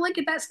going to look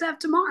at that stuff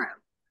tomorrow.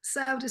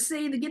 So to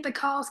see, to get the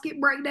costs,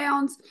 get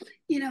breakdowns,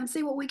 and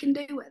see what we can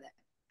do with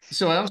it.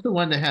 So I also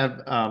wanted to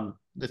have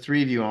the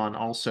three of you on.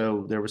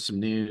 Also, there was some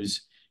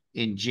news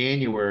in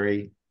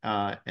January,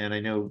 and I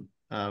know,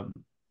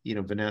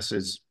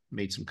 Vanessa's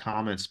made some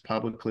comments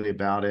publicly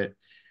about it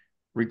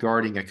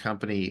regarding a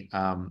company,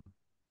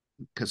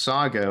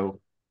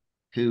 Casago,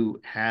 who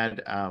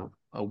had a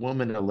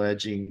woman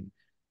alleging,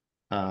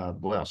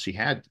 she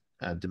had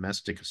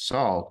domestic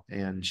assault,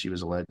 and she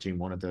was alleging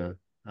one of the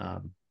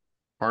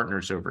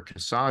partners over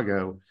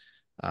Casago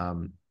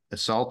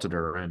assaulted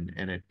her, and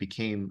it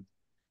became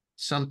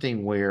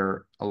something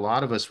where a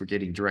lot of us were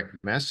getting direct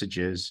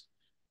messages,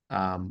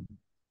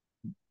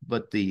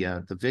 but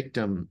the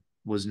victim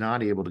was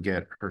not able to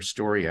get her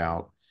story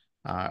out.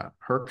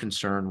 Her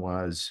concern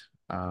was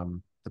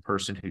the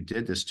person who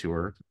did this to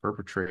her, the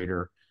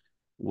perpetrator,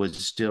 was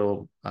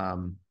still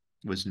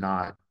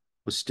not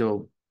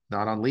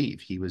on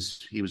leave. He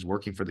was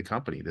working for the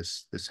company.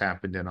 This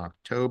happened in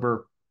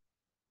October.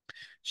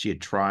 She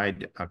had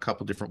tried a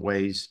couple different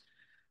ways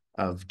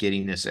of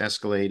getting this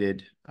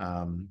escalated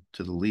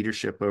to the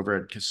leadership over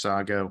at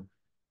Casago.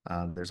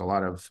 There's a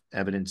lot of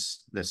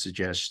evidence that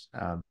suggests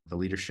the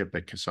leadership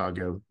at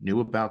Casago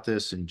knew about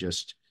this and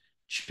just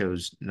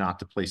chose not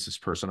to place this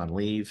person on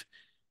leave.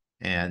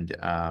 And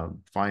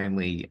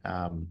finally,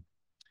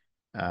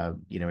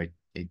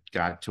 it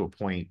got to a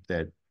point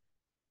that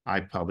I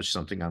published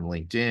something on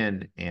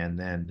LinkedIn, and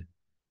then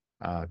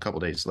a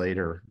couple of days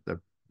later, the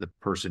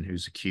person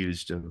who's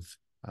accused of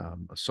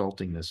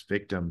assaulting this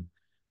victim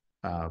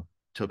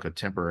took a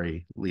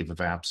temporary leave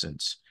of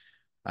absence.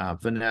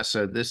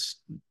 Vanessa, this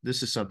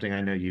is something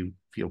I know you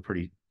feel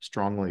pretty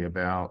strongly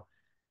about,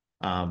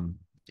 and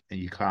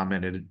you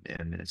commented,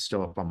 and it's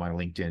still up on my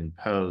LinkedIn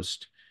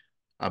post,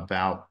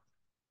 about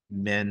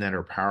men that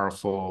are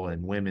powerful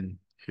and women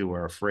who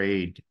are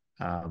afraid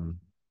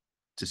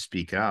to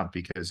speak up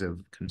because of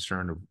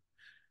concern of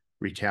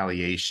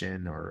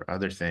retaliation or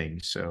other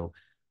things. So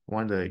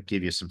wanted to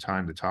give you some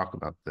time to talk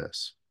about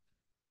this.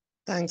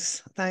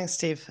 Thanks,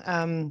 Steve.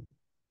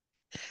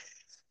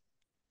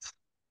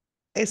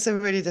 It's a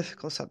really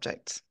difficult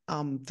subject.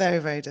 Very,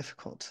 very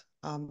difficult.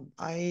 I'm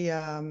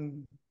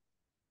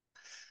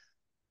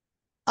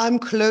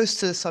close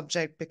to the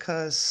subject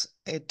because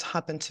it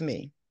happened to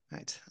me.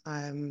 Right,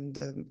 I'm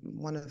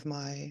one of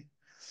my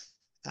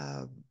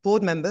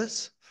board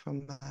members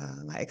from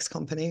my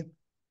ex-company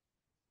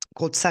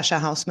called Sasha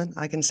Houseman.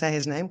 I can say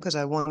his name because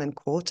I won in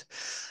court.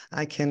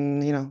 I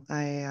can,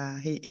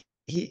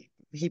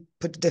 he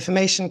put a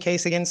defamation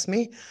case against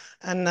me,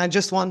 and I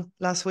just won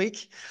last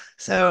week.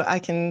 So I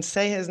can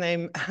say his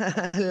name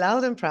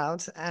loud and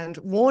proud and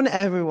warn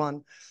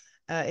everyone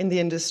in the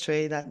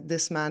industry that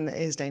this man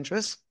is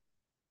dangerous.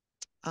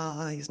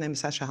 His name is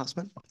Sasha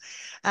Houseman,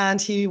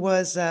 and he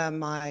was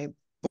my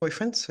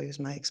boyfriend, so he was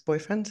my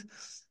ex-boyfriend,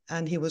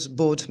 and he was a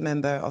board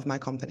member of my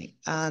company.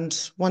 And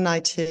one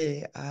night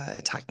he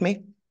attacked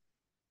me,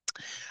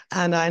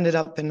 and I ended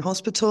up in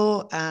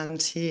hospital,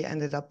 and he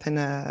ended up in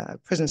a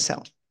prison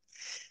cell.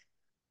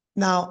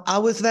 Now, I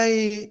was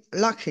very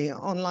lucky,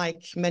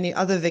 unlike many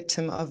other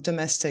victims of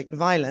domestic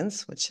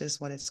violence, which is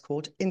what it's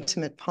called,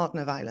 intimate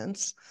partner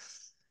violence,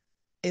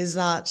 is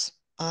that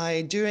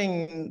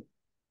during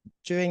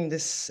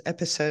this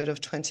episode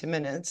of 20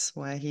 minutes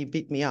where he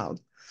beat me up,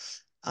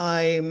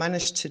 I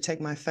managed to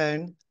take my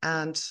phone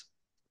and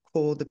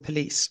call the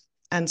police.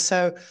 And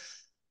so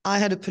I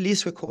had a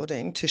police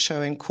recording to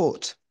show in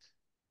court.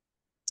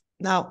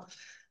 Now,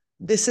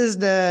 this is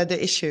the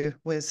issue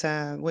with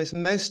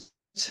most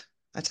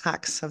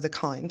attacks of the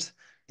kind,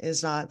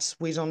 is that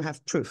we don't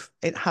have proof.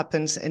 It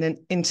happens in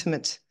an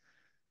intimate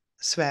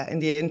sphere, in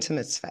the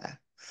intimate sphere.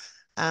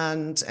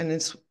 And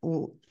it's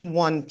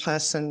one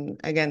person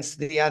against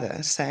the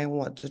other saying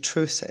what the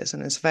truth is,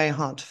 and it's very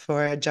hard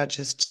for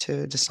judges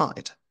to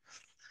decide.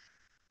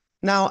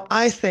 Now,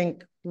 I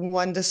think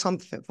when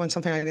something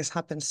like this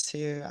happens to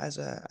you as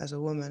a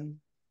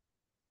woman,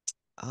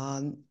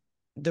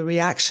 the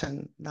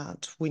reaction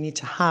that we need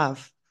to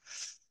have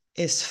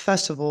is,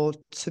 first of all,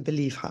 to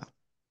believe her,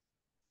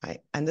 right?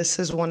 And this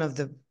is one of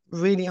the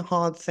really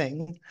hard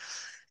things,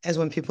 is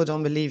when people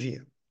don't believe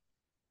you.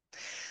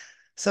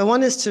 So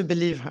one is to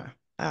believe her,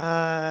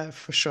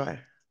 for sure.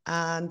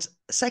 And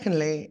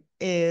secondly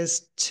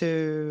is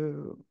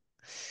to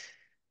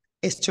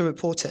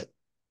report it.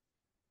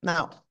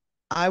 Now,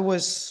 I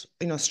was,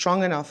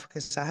 strong enough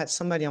because I had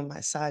somebody on my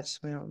side,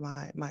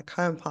 my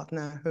current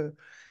partner who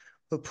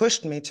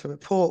pushed me to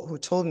report, who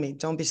told me,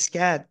 don't be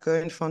scared, go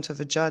in front of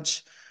a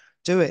judge,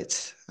 do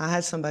it. I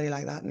had somebody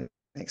like that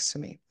next to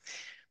me.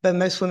 But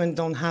most women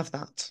don't have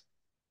that.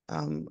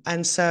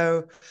 And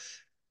so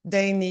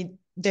they need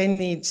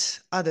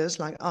others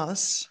like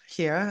us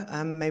here,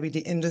 maybe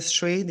the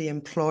industry, the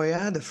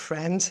employer, the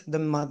friend, the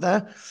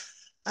mother,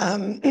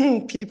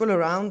 people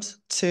around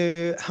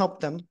to help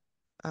them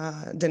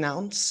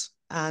denounce.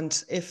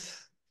 And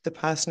if the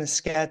person is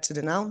scared to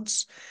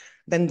denounce,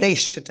 then they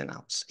should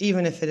denounce,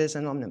 even if it is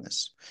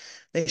anonymous.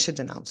 They should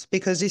denounce,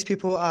 because these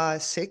people are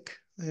sick.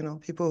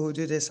 People who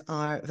do this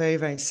are very,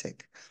 very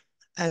sick,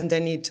 and they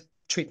need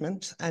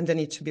treatment, and they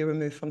need to be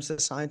removed from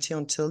society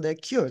until they're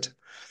cured,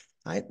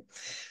 right?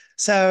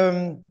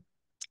 So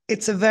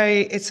it's a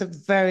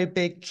very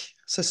big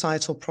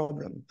societal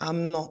problem.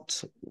 I'm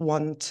not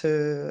one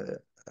to,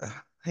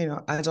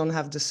 I don't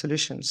have the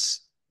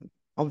solutions,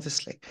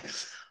 obviously.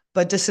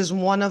 But this is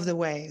one of the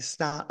ways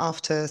that,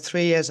 after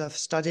 3 years of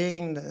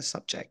studying the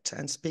subject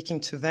and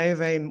speaking to very,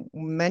 very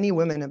many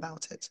women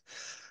about it,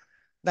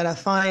 that I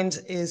find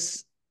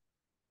is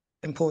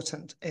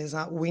important, is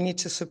that we need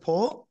to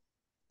support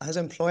as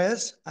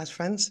employers, as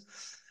friends,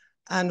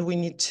 and we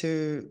need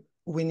to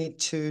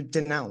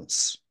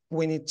denounce.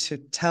 We need to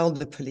tell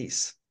the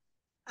police,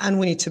 and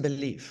we need to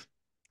believe,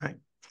 right?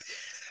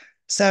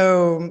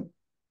 So,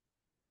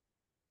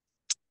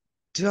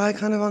 do I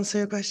kind of answer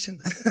your question?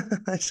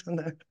 I don't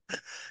know.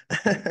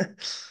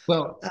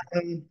 Well,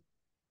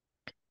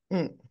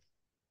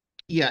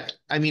 yeah,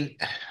 I mean,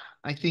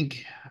 I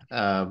think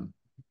I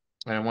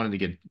wanted to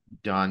get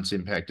Don's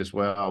impact as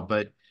well,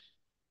 but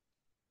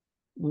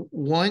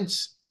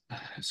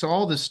so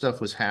all this stuff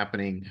was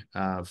happening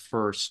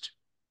first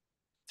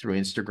through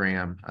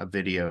Instagram, a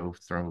video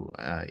through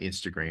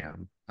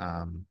Instagram,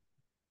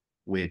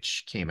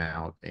 which came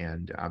out,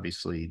 and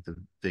obviously the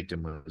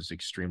victim was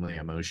extremely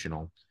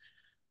emotional,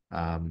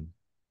 and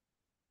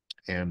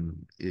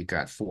it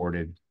got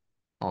forwarded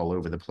all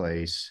over the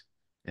place.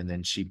 And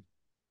then she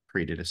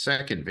created a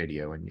second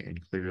video, and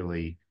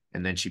clearly,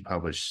 and then she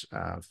published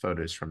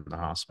photos from the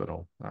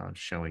hospital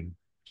showing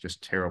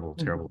just terrible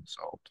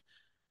assault.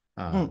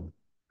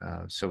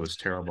 So it was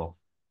terrible.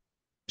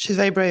 She's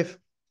very brave.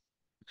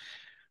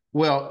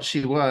 Well,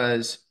 she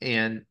was,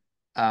 and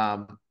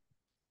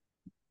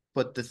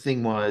but the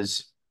thing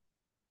was,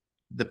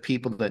 the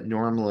people that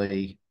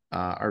normally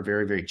are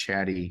very, very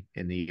chatty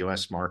in the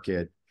US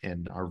market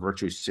and are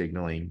virtue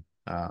signaling,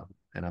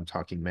 and I'm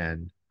talking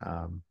men,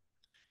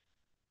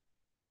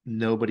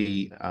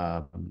 nobody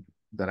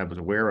that I was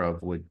aware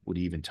of would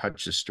even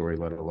touch the story,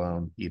 let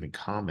alone even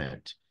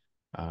comment.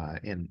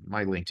 And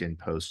my LinkedIn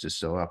post is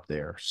still up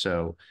there.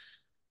 So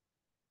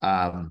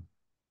um,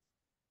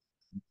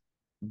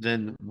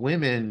 then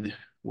women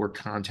were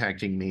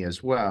contacting me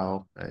as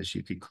well, as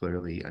you could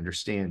clearly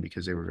understand,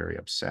 because they were very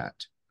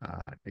upset,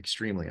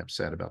 extremely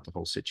upset about the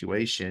whole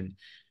situation.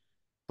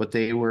 But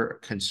they were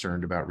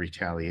concerned about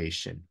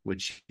retaliation,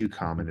 which you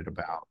commented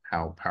about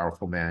how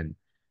powerful men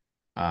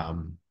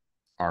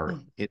are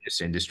in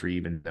this industry,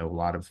 even though a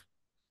lot of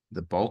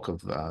the bulk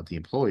of the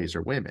employees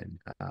are women.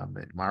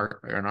 In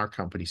our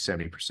company,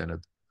 70%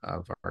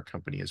 of our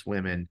company is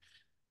women,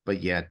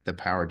 but yet the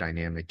power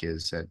dynamic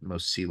is at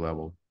most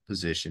C-level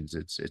positions,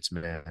 it's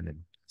men, and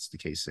it's the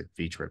case at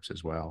V-Trips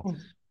as well.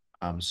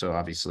 So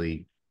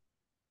obviously,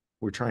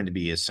 we're trying to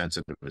be as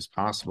sensitive as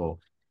possible.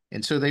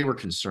 And so they were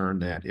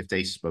concerned that if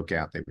they spoke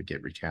out, they would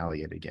get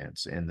retaliated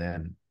against. And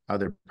then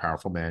other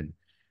powerful men,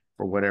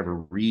 for whatever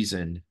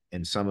reason,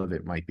 and some of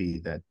it might be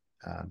that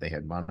they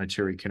had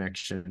monetary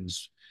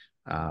connections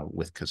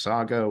with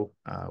Casago,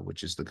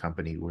 which is the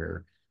company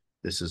where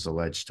this is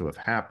alleged to have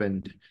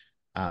happened.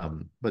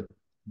 But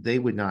they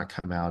would not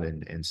come out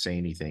and say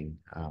anything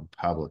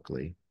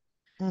publicly.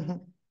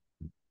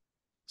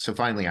 So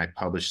finally, I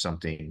published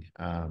something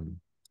on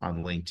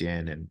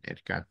LinkedIn, and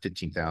it got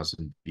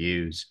 15,000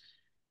 views.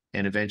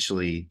 And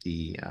eventually,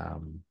 the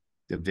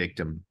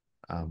victim,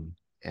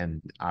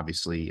 and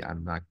obviously,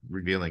 I'm not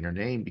revealing her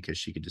name because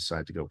she could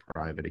decide to go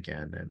private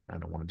again, and I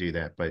don't want to do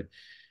that. But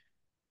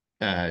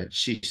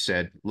she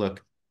said,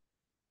 "Look,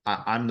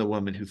 I'm the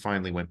woman who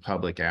finally went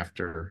public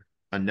after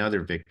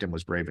another victim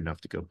was brave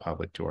enough to go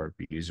public to our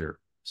abuser's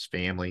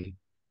family.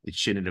 It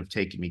shouldn't have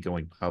taken me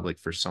going public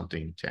for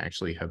something to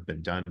actually have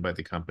been done by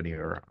the company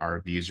or our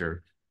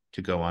abuser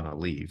to go on a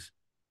leave.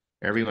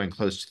 Everyone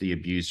close to the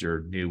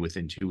abuser knew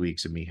within 2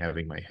 weeks of me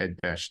having my head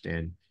bashed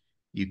in,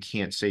 you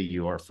can't say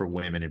you are for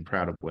women and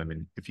proud of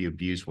women if you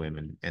abuse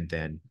women and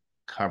then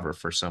cover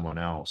for someone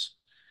else.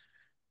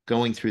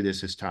 Going through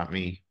this has taught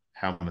me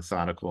how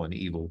methodical and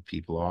evil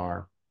people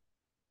are.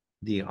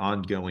 The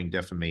ongoing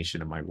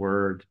defamation of my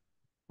word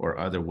or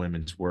other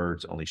women's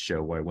words only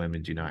show why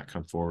women do not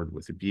come forward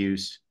with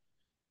abuse.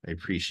 I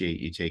appreciate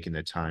you taking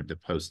the time to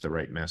post the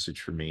right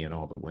message for me and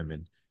all the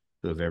women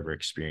who have ever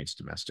experienced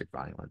domestic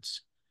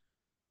violence."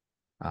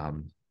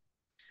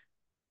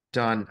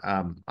 Don,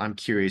 I'm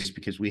curious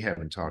because we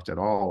haven't talked at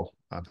all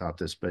about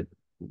this, but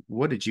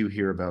what did you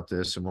hear about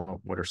this, and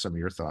what are some of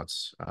your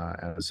thoughts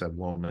as a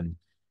woman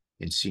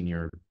in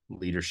senior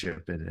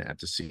leadership and at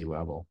the C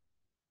level?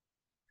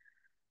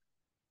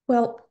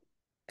 Well,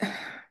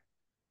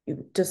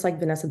 just like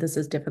Vanessa, this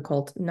is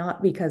difficult,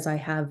 not because I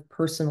have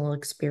personal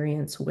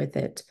experience with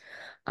it.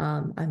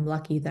 I'm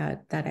lucky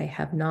that I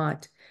have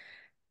not,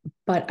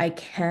 but I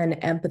can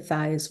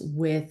empathize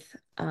with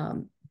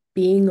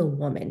being a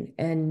woman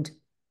and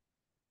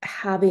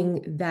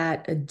having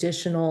that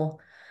additional,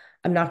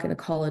 I'm not going to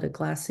call it a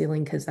glass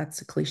ceiling because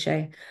that's a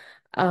cliche,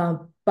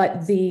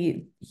 but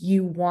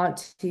you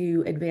want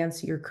to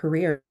advance your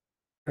career,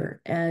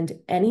 and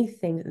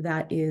anything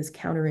that is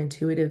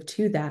counterintuitive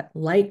to that,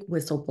 like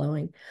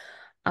whistleblowing,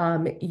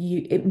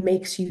 it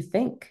makes you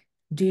think,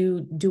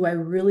 do I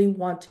really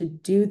want to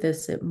do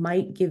this? It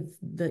might give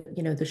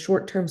the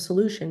short-term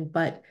solution,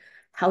 but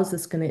how's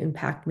this going to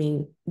impact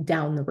me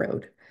down the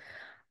road?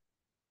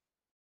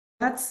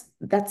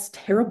 That's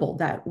terrible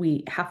that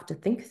we have to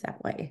think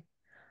that way,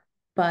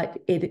 but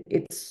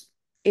it's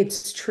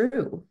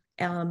true.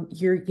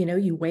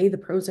 You weigh the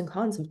pros and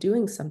cons of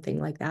doing something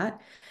like that,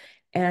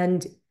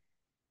 and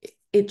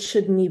it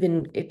shouldn't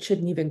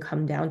even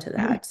come down to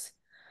that.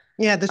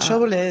 Yeah, the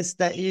trouble is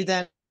that you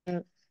then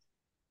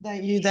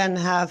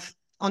have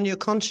on your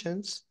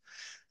conscience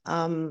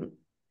the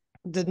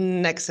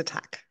next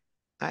attack,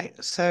 right?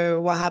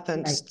 So what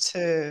happens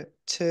to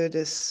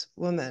this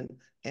woman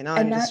in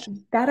our industry?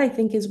 That I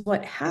think is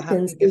what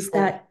happens, is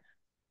that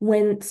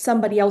when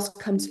somebody else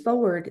comes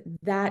forward,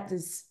 that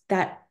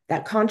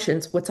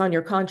conscience, what's on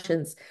your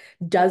conscience,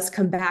 does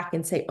come back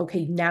and say,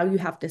 okay, now you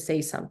have to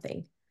say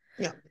something.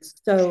 Yeah.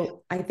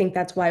 So I think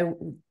that's why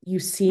you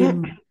see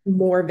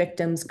more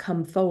victims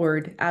come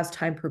forward as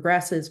time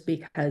progresses,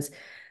 because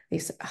they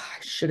say, oh,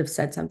 I should have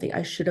said something.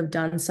 I should have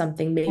done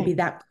something. Maybe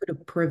that could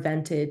have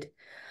prevented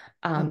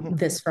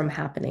this from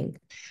happening.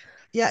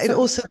 Yeah, it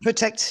also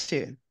protects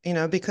you,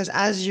 because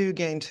as you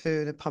get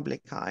into the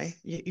public eye,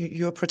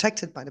 you're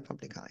protected by the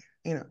public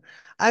eye.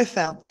 I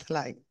felt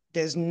like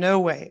there's no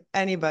way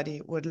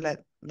anybody would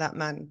let that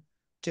man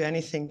do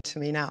anything to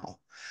me now.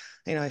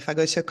 If I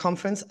go to a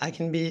conference, I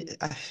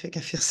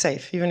feel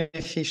safe. Even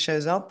if he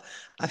shows up,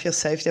 I feel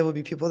safe. There will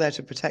be people there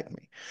to protect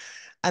me.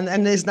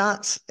 And there's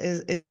that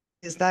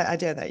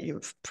idea that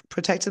you're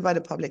protected by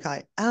the public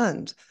eye.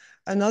 And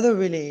another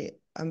really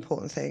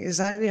important thing is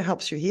that it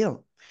helps you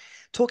heal.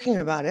 Talking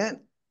about it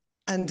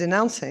and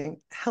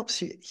denouncing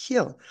helps you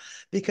heal,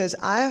 because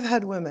I've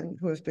had women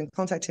who have been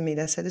contacting me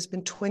that said it's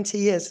been 20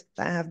 years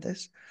that I have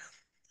this,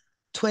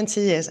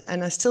 20 years,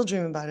 and I still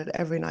dream about it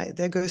every night.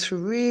 They go through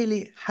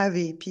really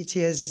heavy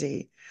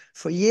PTSD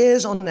for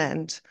years on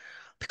end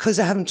because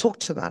they haven't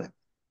talked about it.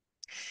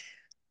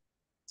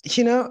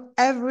 you know,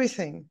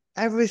 everything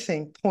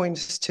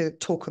points to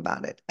talk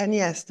about it. And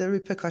yes, the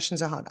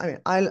repercussions are hard. I mean,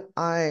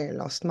 I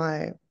lost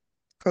my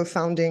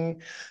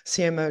co-founding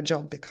CMO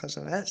job because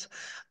of it.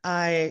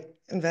 I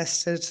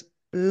invested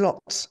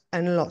lots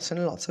and lots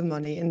and lots of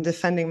money in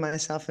defending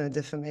myself in a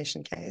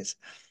defamation case.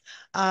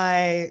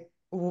 I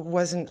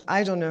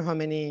I don't know how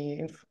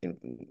many,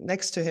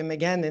 next to him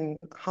again, in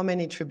how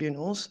many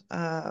tribunals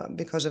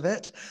because of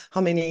it, how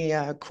many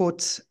how do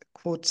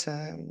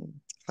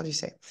you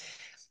say,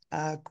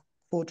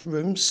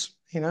 courtrooms,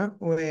 you know,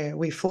 where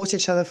we fought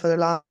each other for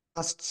the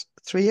last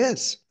 3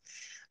 years.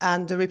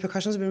 And the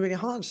repercussions have been really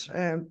hard.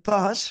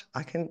 But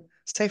I can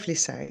safely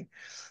say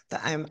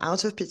that I am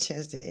out of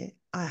PTSD.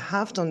 I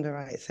have done the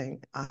right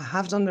thing. I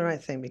have done the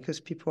right thing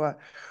because people are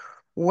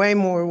way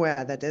more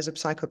aware that there's a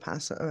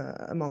psychopath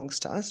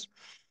amongst us.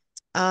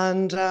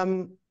 And,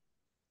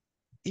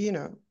 you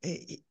know,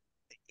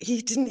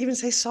 he didn't even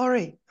say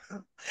sorry.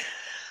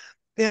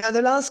 Yeah,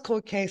 the last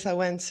court case I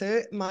went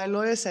to, my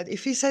lawyer said,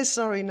 if he says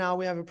sorry now,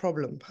 we have a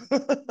problem.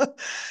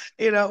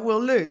 You know,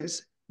 we'll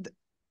lose.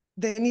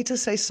 They need to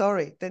say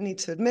sorry. They need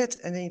to admit,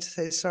 and they need to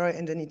say sorry,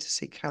 and they need to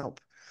seek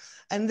help.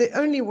 And the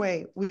only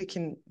way we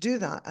can do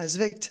that as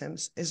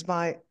victims is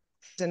by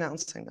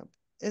denouncing them.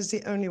 Is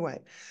the only way.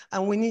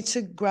 And we need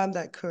to grab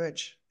that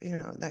courage. You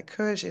know, that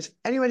courage, if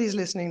anybody's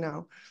listening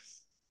now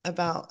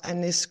about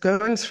and is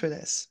going through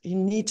this, you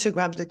need to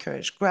grab the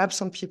courage. Grab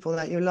some people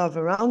that you love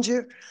around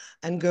you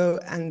and go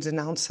and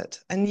denounce it.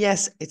 And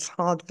yes, it's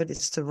hard, but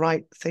it's the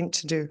right thing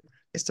to do.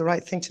 It's the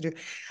right thing to do.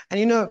 And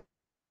you know,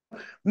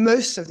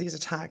 most of these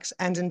attacks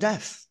end in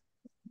death.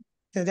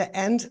 They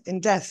end in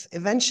death.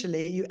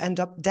 Eventually, you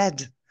end up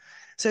dead.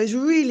 So it's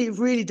really,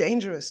 really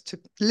dangerous to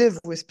live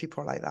with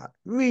people like that.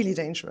 Really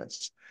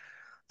dangerous.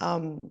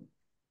 There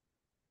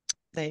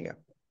you go.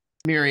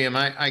 Miriam,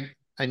 I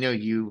know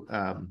you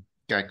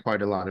got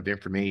quite a lot of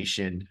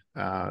information.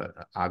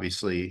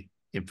 Obviously,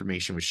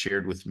 information was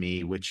shared with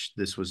me, which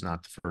this was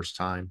not the first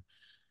time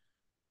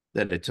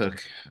that it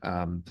took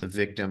the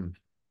victim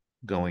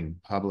going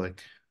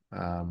public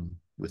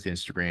with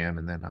Instagram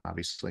and then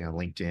obviously on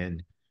LinkedIn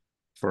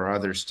for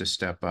others to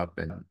step up.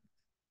 And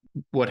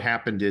what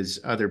happened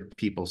is other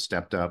people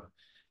stepped up.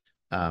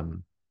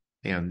 And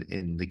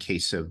in the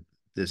case of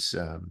this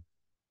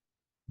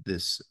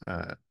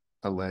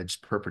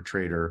alleged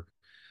perpetrator,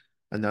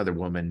 another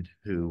woman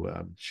who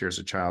shares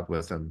a child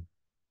with him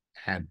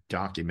had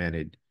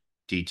documented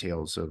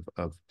details of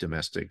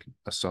domestic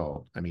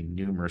assault. I mean,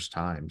 numerous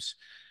times.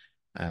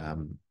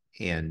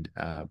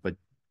 But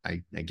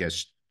I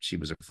guess she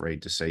was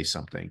afraid to say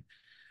something.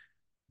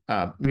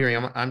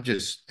 Miriam, I'm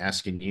just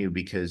asking you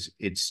because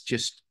it's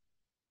just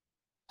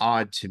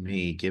odd to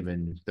me,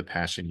 given the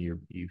passion you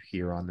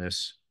hear on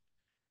this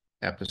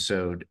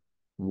episode.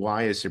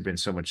 Why has there been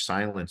so much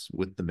silence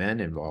with the men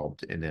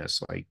involved in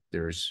this? Like,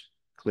 there's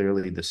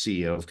clearly the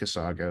CEO of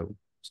Casago,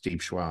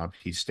 Steve Schwab.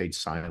 He stayed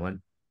silent,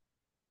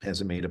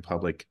 hasn't made a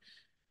public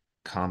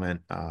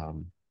comment.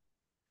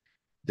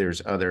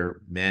 There's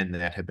other men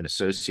that have been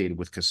associated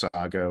with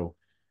Casago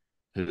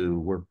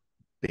who were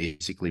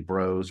basically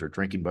bros or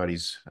drinking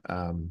buddies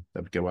that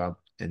would go out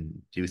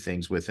and do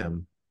things with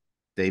him.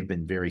 They've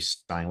been very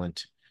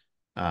silent.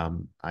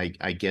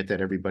 I get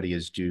that everybody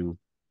is due,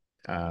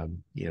 you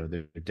know,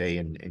 their day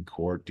in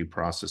court, due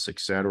process,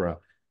 etc.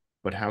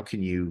 But how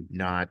can you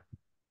not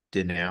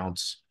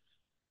denounce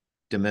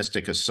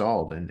domestic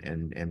assault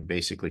and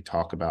basically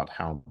talk about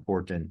how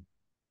important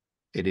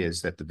it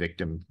is that the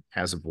victim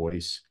has a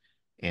voice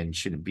and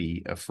shouldn't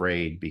be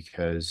afraid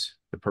because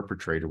the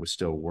perpetrator was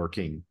still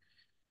working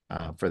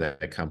for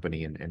that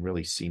company, and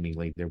really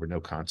seemingly there were no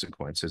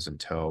consequences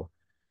until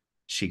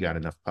she got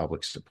enough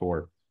public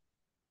support.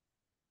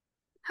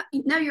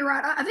 No, you're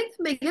right. I think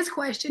the biggest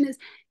question is,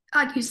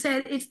 like you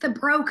said, it's the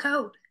bro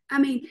code. I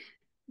mean,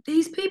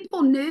 these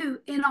people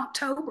knew in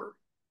October,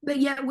 but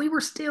yet we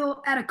were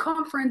still at a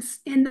conference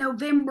in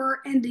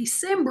November and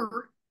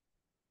December,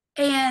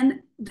 and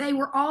they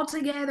were all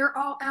together,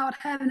 all out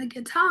having a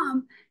good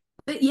time,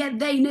 but yet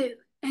they knew,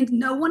 and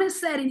no one has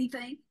said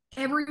anything.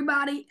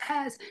 Everybody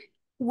has.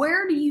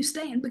 Where do you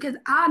stand? Because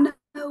I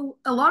know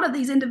a lot of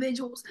these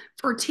individuals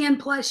for 10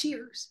 plus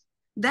years.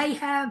 They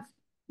have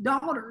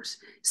daughters.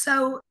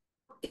 So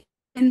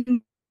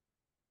in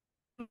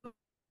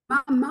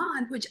my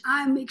mind, which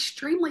I'm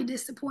extremely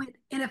disappointed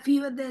in a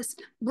few of this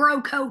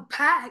bro code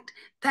pact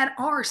that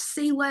are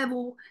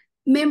C-level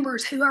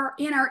members who are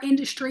in our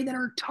industry that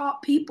are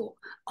top people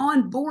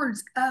on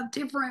boards of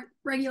different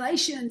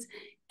regulations.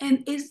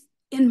 And is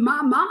in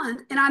my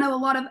mind, and I know a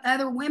lot of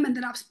other women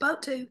that I've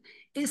spoke to,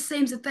 it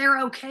seems that they're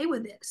okay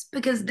with this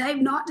because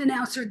they've not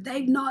denounced her,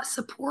 they've not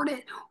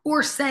supported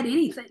or said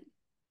anything.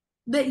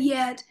 But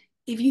yet,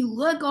 if you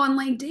look on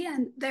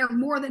LinkedIn, they're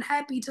more than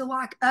happy to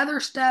like other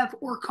stuff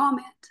or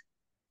comment.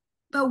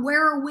 But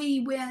where are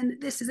we when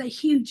this is a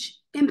huge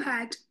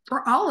impact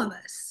for all of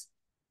us?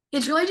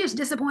 It's really just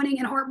disappointing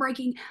and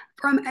heartbreaking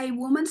from a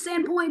woman's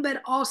standpoint,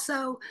 but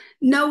also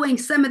knowing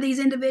some of these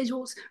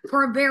individuals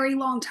for a very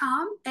long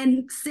time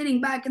and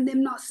sitting back and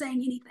them not saying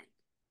anything.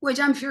 which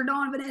I'm sure,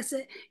 Dawn,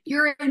 Vanessa,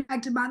 you're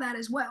impacted by that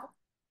as well.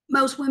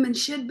 Most women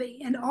should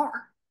be and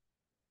are.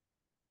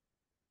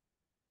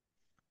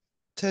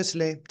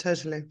 Totally,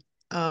 totally.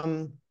 I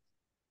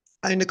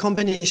mean, the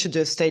company should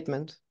do a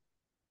statement.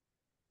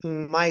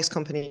 My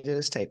ex-company did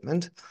a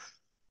statement,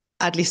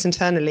 at least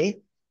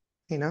internally,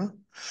 you know.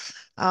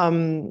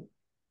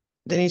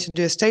 They need to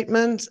do a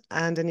statement,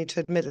 and they need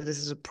to admit that this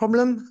is a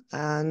problem,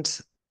 and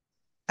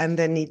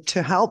they need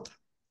to help,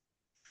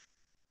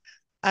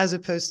 as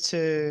opposed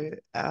to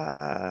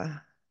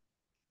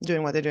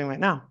doing what they're doing right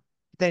now.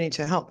 They need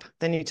to help.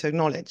 They need to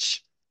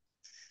acknowledge.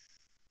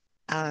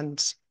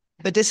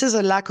 But this is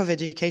a lack of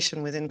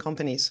education within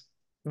companies.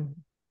 Mm-hmm.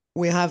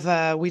 We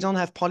don't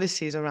have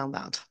policies around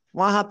that.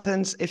 What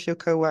happens if your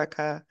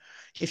coworker,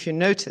 if you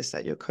notice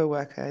that your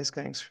coworker is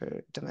going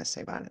through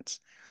domestic violence?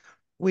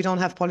 We don't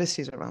have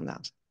policies around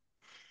that,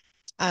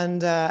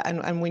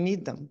 and we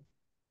need them.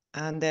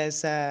 And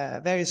there's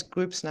various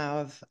groups now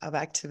of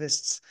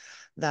activists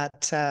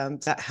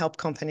that help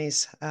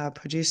companies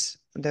produce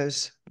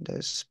those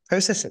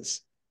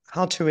processes,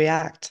 how to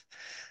react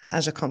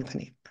as a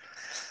company,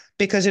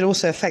 because it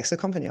also affects the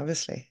company,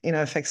 obviously.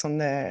 Affects on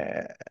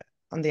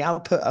the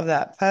output of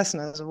that person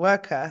as a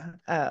worker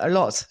a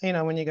lot.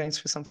 When you're going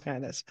through something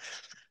like this,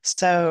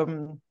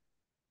 so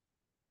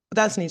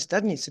that needs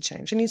to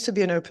change. It needs to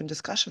be an open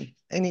discussion.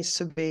 It needs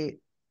to be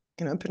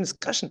an open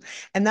discussion,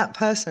 and that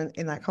person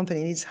in that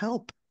company needs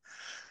help.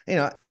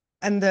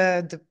 And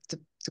the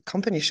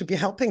company should be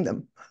helping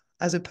them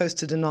as opposed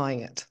to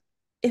denying it.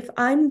 If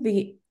I'm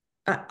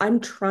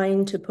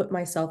trying to put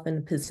myself in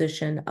a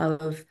position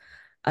of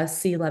a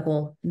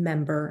C-level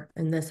member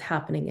and this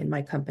happening in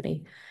my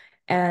company.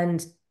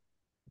 And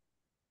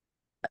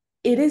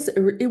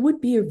it would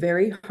be a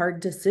very hard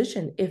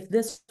decision if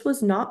this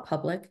was not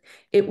public,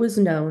 it was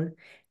known,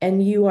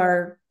 and you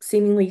are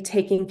seemingly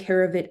taking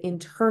care of it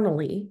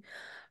internally.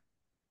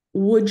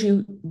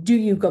 Do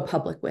you go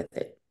public with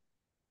it?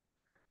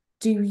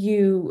 Do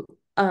you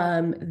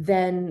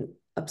then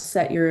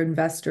upset your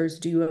investors?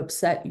 Do you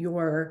upset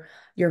your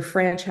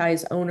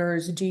franchise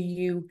owners?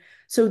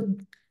 So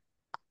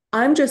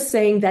I'm just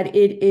saying that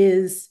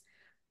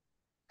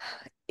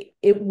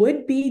it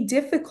would be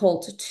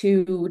difficult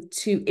to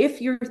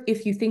if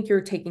you think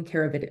you're taking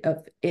care of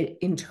it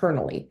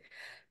internally,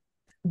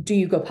 do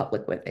you go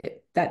public with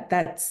it?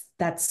 That's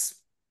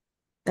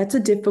a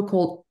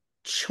difficult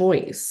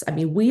choice. I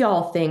mean, we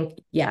all think,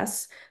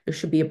 yes, there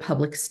should be a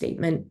public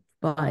statement,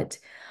 but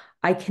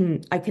I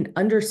can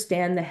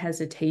understand the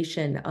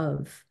hesitation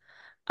of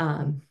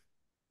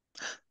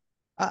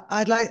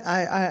I'd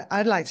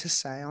like to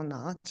say on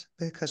that,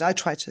 because I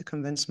tried to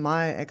convince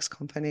my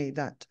ex-company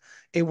that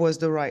it was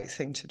the right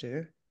thing to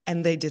do,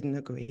 and they didn't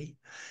agree.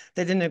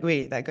 They didn't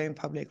agree that going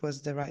public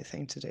was the right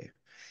thing to do.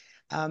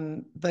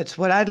 But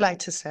what I'd like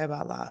to say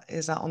about that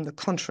is that, on the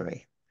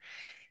contrary,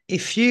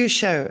 if you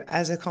show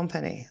as a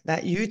company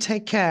that you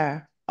take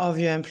care of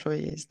your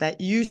employees, that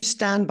you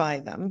stand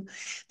by them,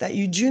 that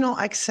you do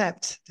not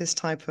accept this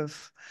type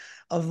of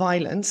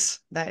violence,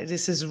 that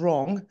this is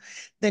wrong,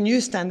 then you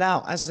stand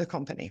out as a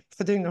company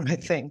for doing the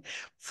right thing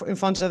in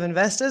front of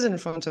investors and in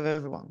front of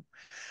everyone.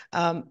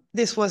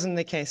 This wasn't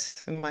the case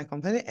in my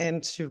company,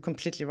 and you're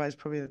completely right,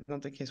 probably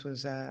not the case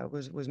was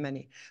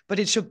many, but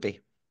it should be.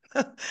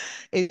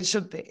 It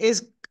should be.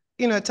 Is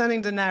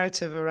turning the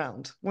narrative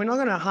around. We're not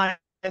going to hide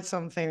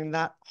something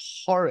that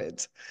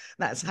horrid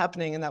that's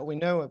happening and that we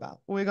know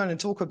about. We're going to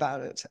talk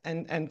about it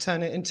and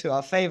turn it into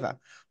our favor.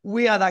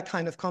 We are that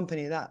kind of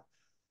company that,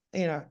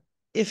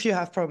 if you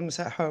have problems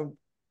at home,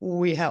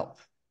 we help.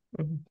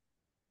 Mm-hmm.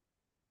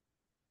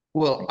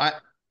 Well,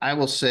 I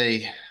will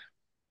say,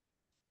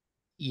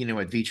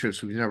 at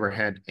Vitros, we've never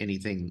had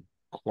anything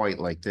quite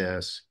like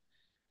this.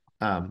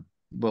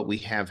 But we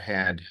have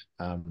had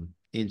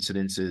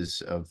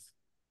incidences of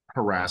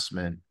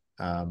harassment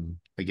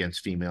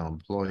against female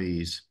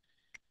employees.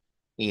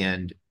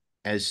 And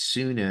as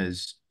soon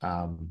as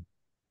I'm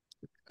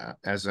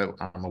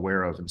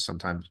aware of, and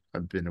sometimes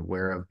I've been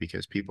aware of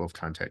because people have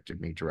contacted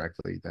me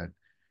directly that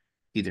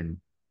either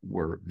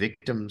were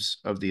victims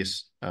of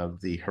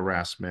the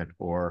harassment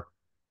or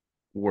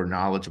were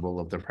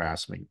knowledgeable of the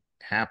harassment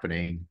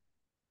happening,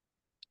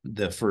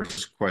 the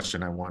first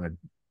question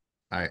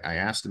I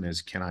asked them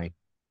is, can I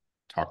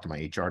talk to my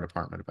HR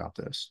department about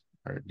this?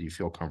 Or do you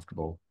feel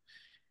comfortable?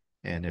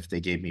 And if they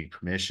gave me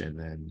permission,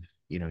 then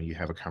you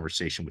have a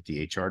conversation with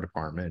the HR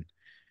department,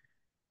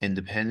 and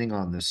depending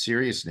on the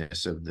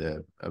seriousness of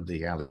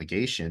the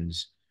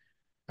allegations,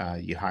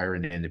 you hire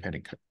an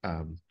independent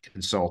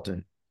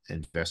consultant,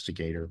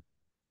 investigator.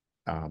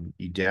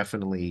 You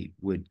definitely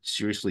would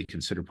seriously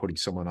consider putting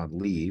someone on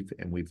leave,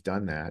 and we've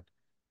done that,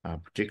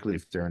 particularly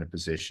if they're in a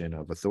position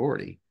of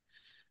authority.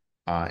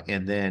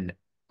 And then,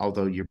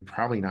 although you're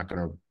probably not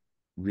going to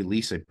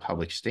release a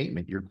public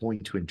statement, you're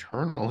going to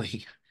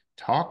internally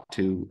talk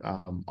to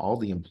all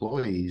the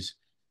employees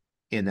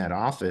in that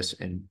office,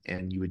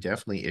 and you would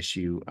definitely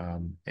issue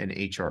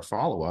an HR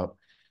follow-up.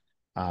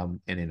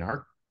 And in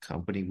our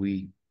company,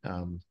 we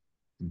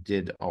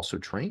did also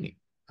training,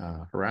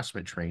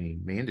 harassment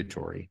training,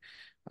 mandatory,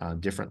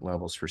 different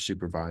levels for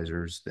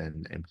supervisors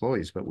than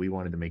employees, but we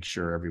wanted to make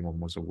sure everyone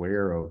was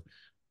aware of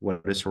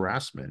what is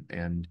harassment.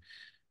 And,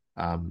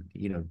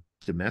 you know,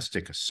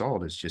 domestic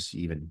assault is just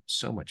even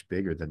so much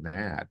bigger than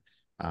that.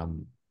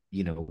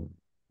 You know,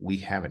 we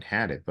haven't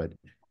had it, but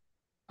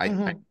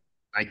I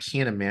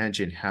can't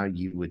imagine how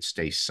you would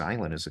stay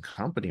silent as a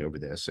company over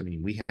this. I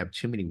mean, we have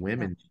too many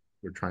women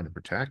we're trying to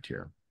protect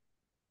here.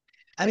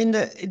 I mean,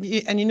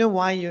 and you know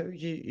why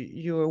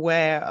you're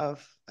aware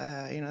of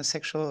you know,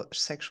 sexual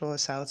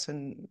assaults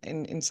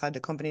inside the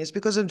company is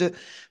because of the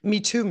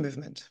Me Too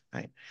movement,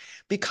 right?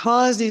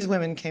 Because these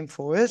women came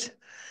forward.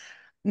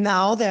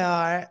 Now there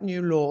are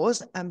new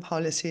laws and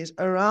policies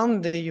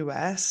around the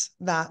US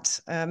that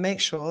make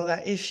sure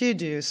that if you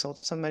do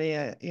assault somebody,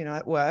 you know,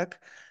 at work,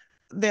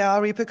 there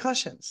are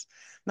repercussions.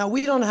 Now,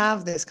 we don't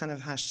have this kind of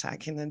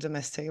hashtag in the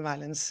domestic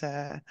violence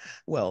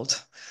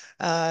world.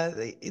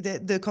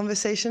 The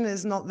conversation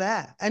is not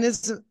there. And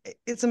it's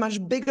a much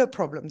bigger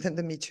problem than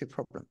the Me Too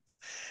problem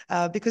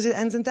because it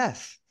ends in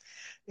death.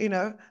 You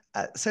know,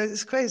 so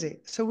it's crazy.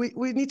 So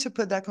we need to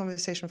put that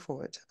conversation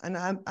forward. And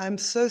I'm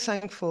so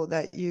thankful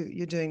that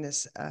you're doing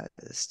this,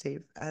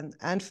 Steve,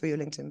 and for your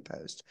LinkedIn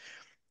post,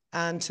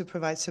 and to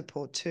provide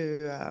support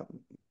to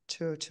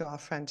our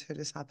friend who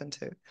this happened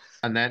to.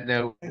 On that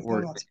note,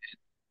 we're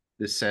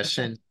this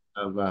session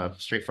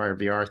of Straight Fire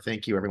VR.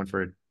 Thank you, everyone,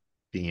 for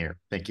being here.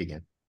 Thank you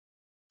again.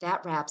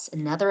 That wraps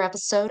another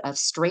episode of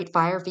Straight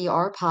Fire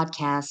VR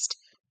podcast.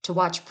 To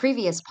watch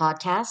previous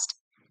podcasts,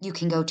 you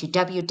can go to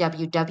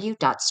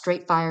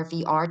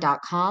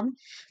www.straightfirevr.com.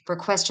 For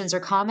questions or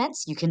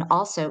comments, you can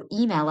also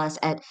email us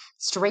at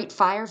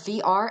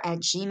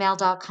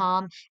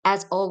straightfirevr@gmail.com.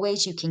 As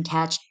always, you can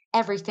catch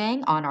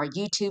everything on our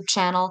YouTube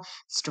channel,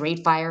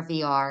 Straight Fire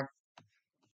VR.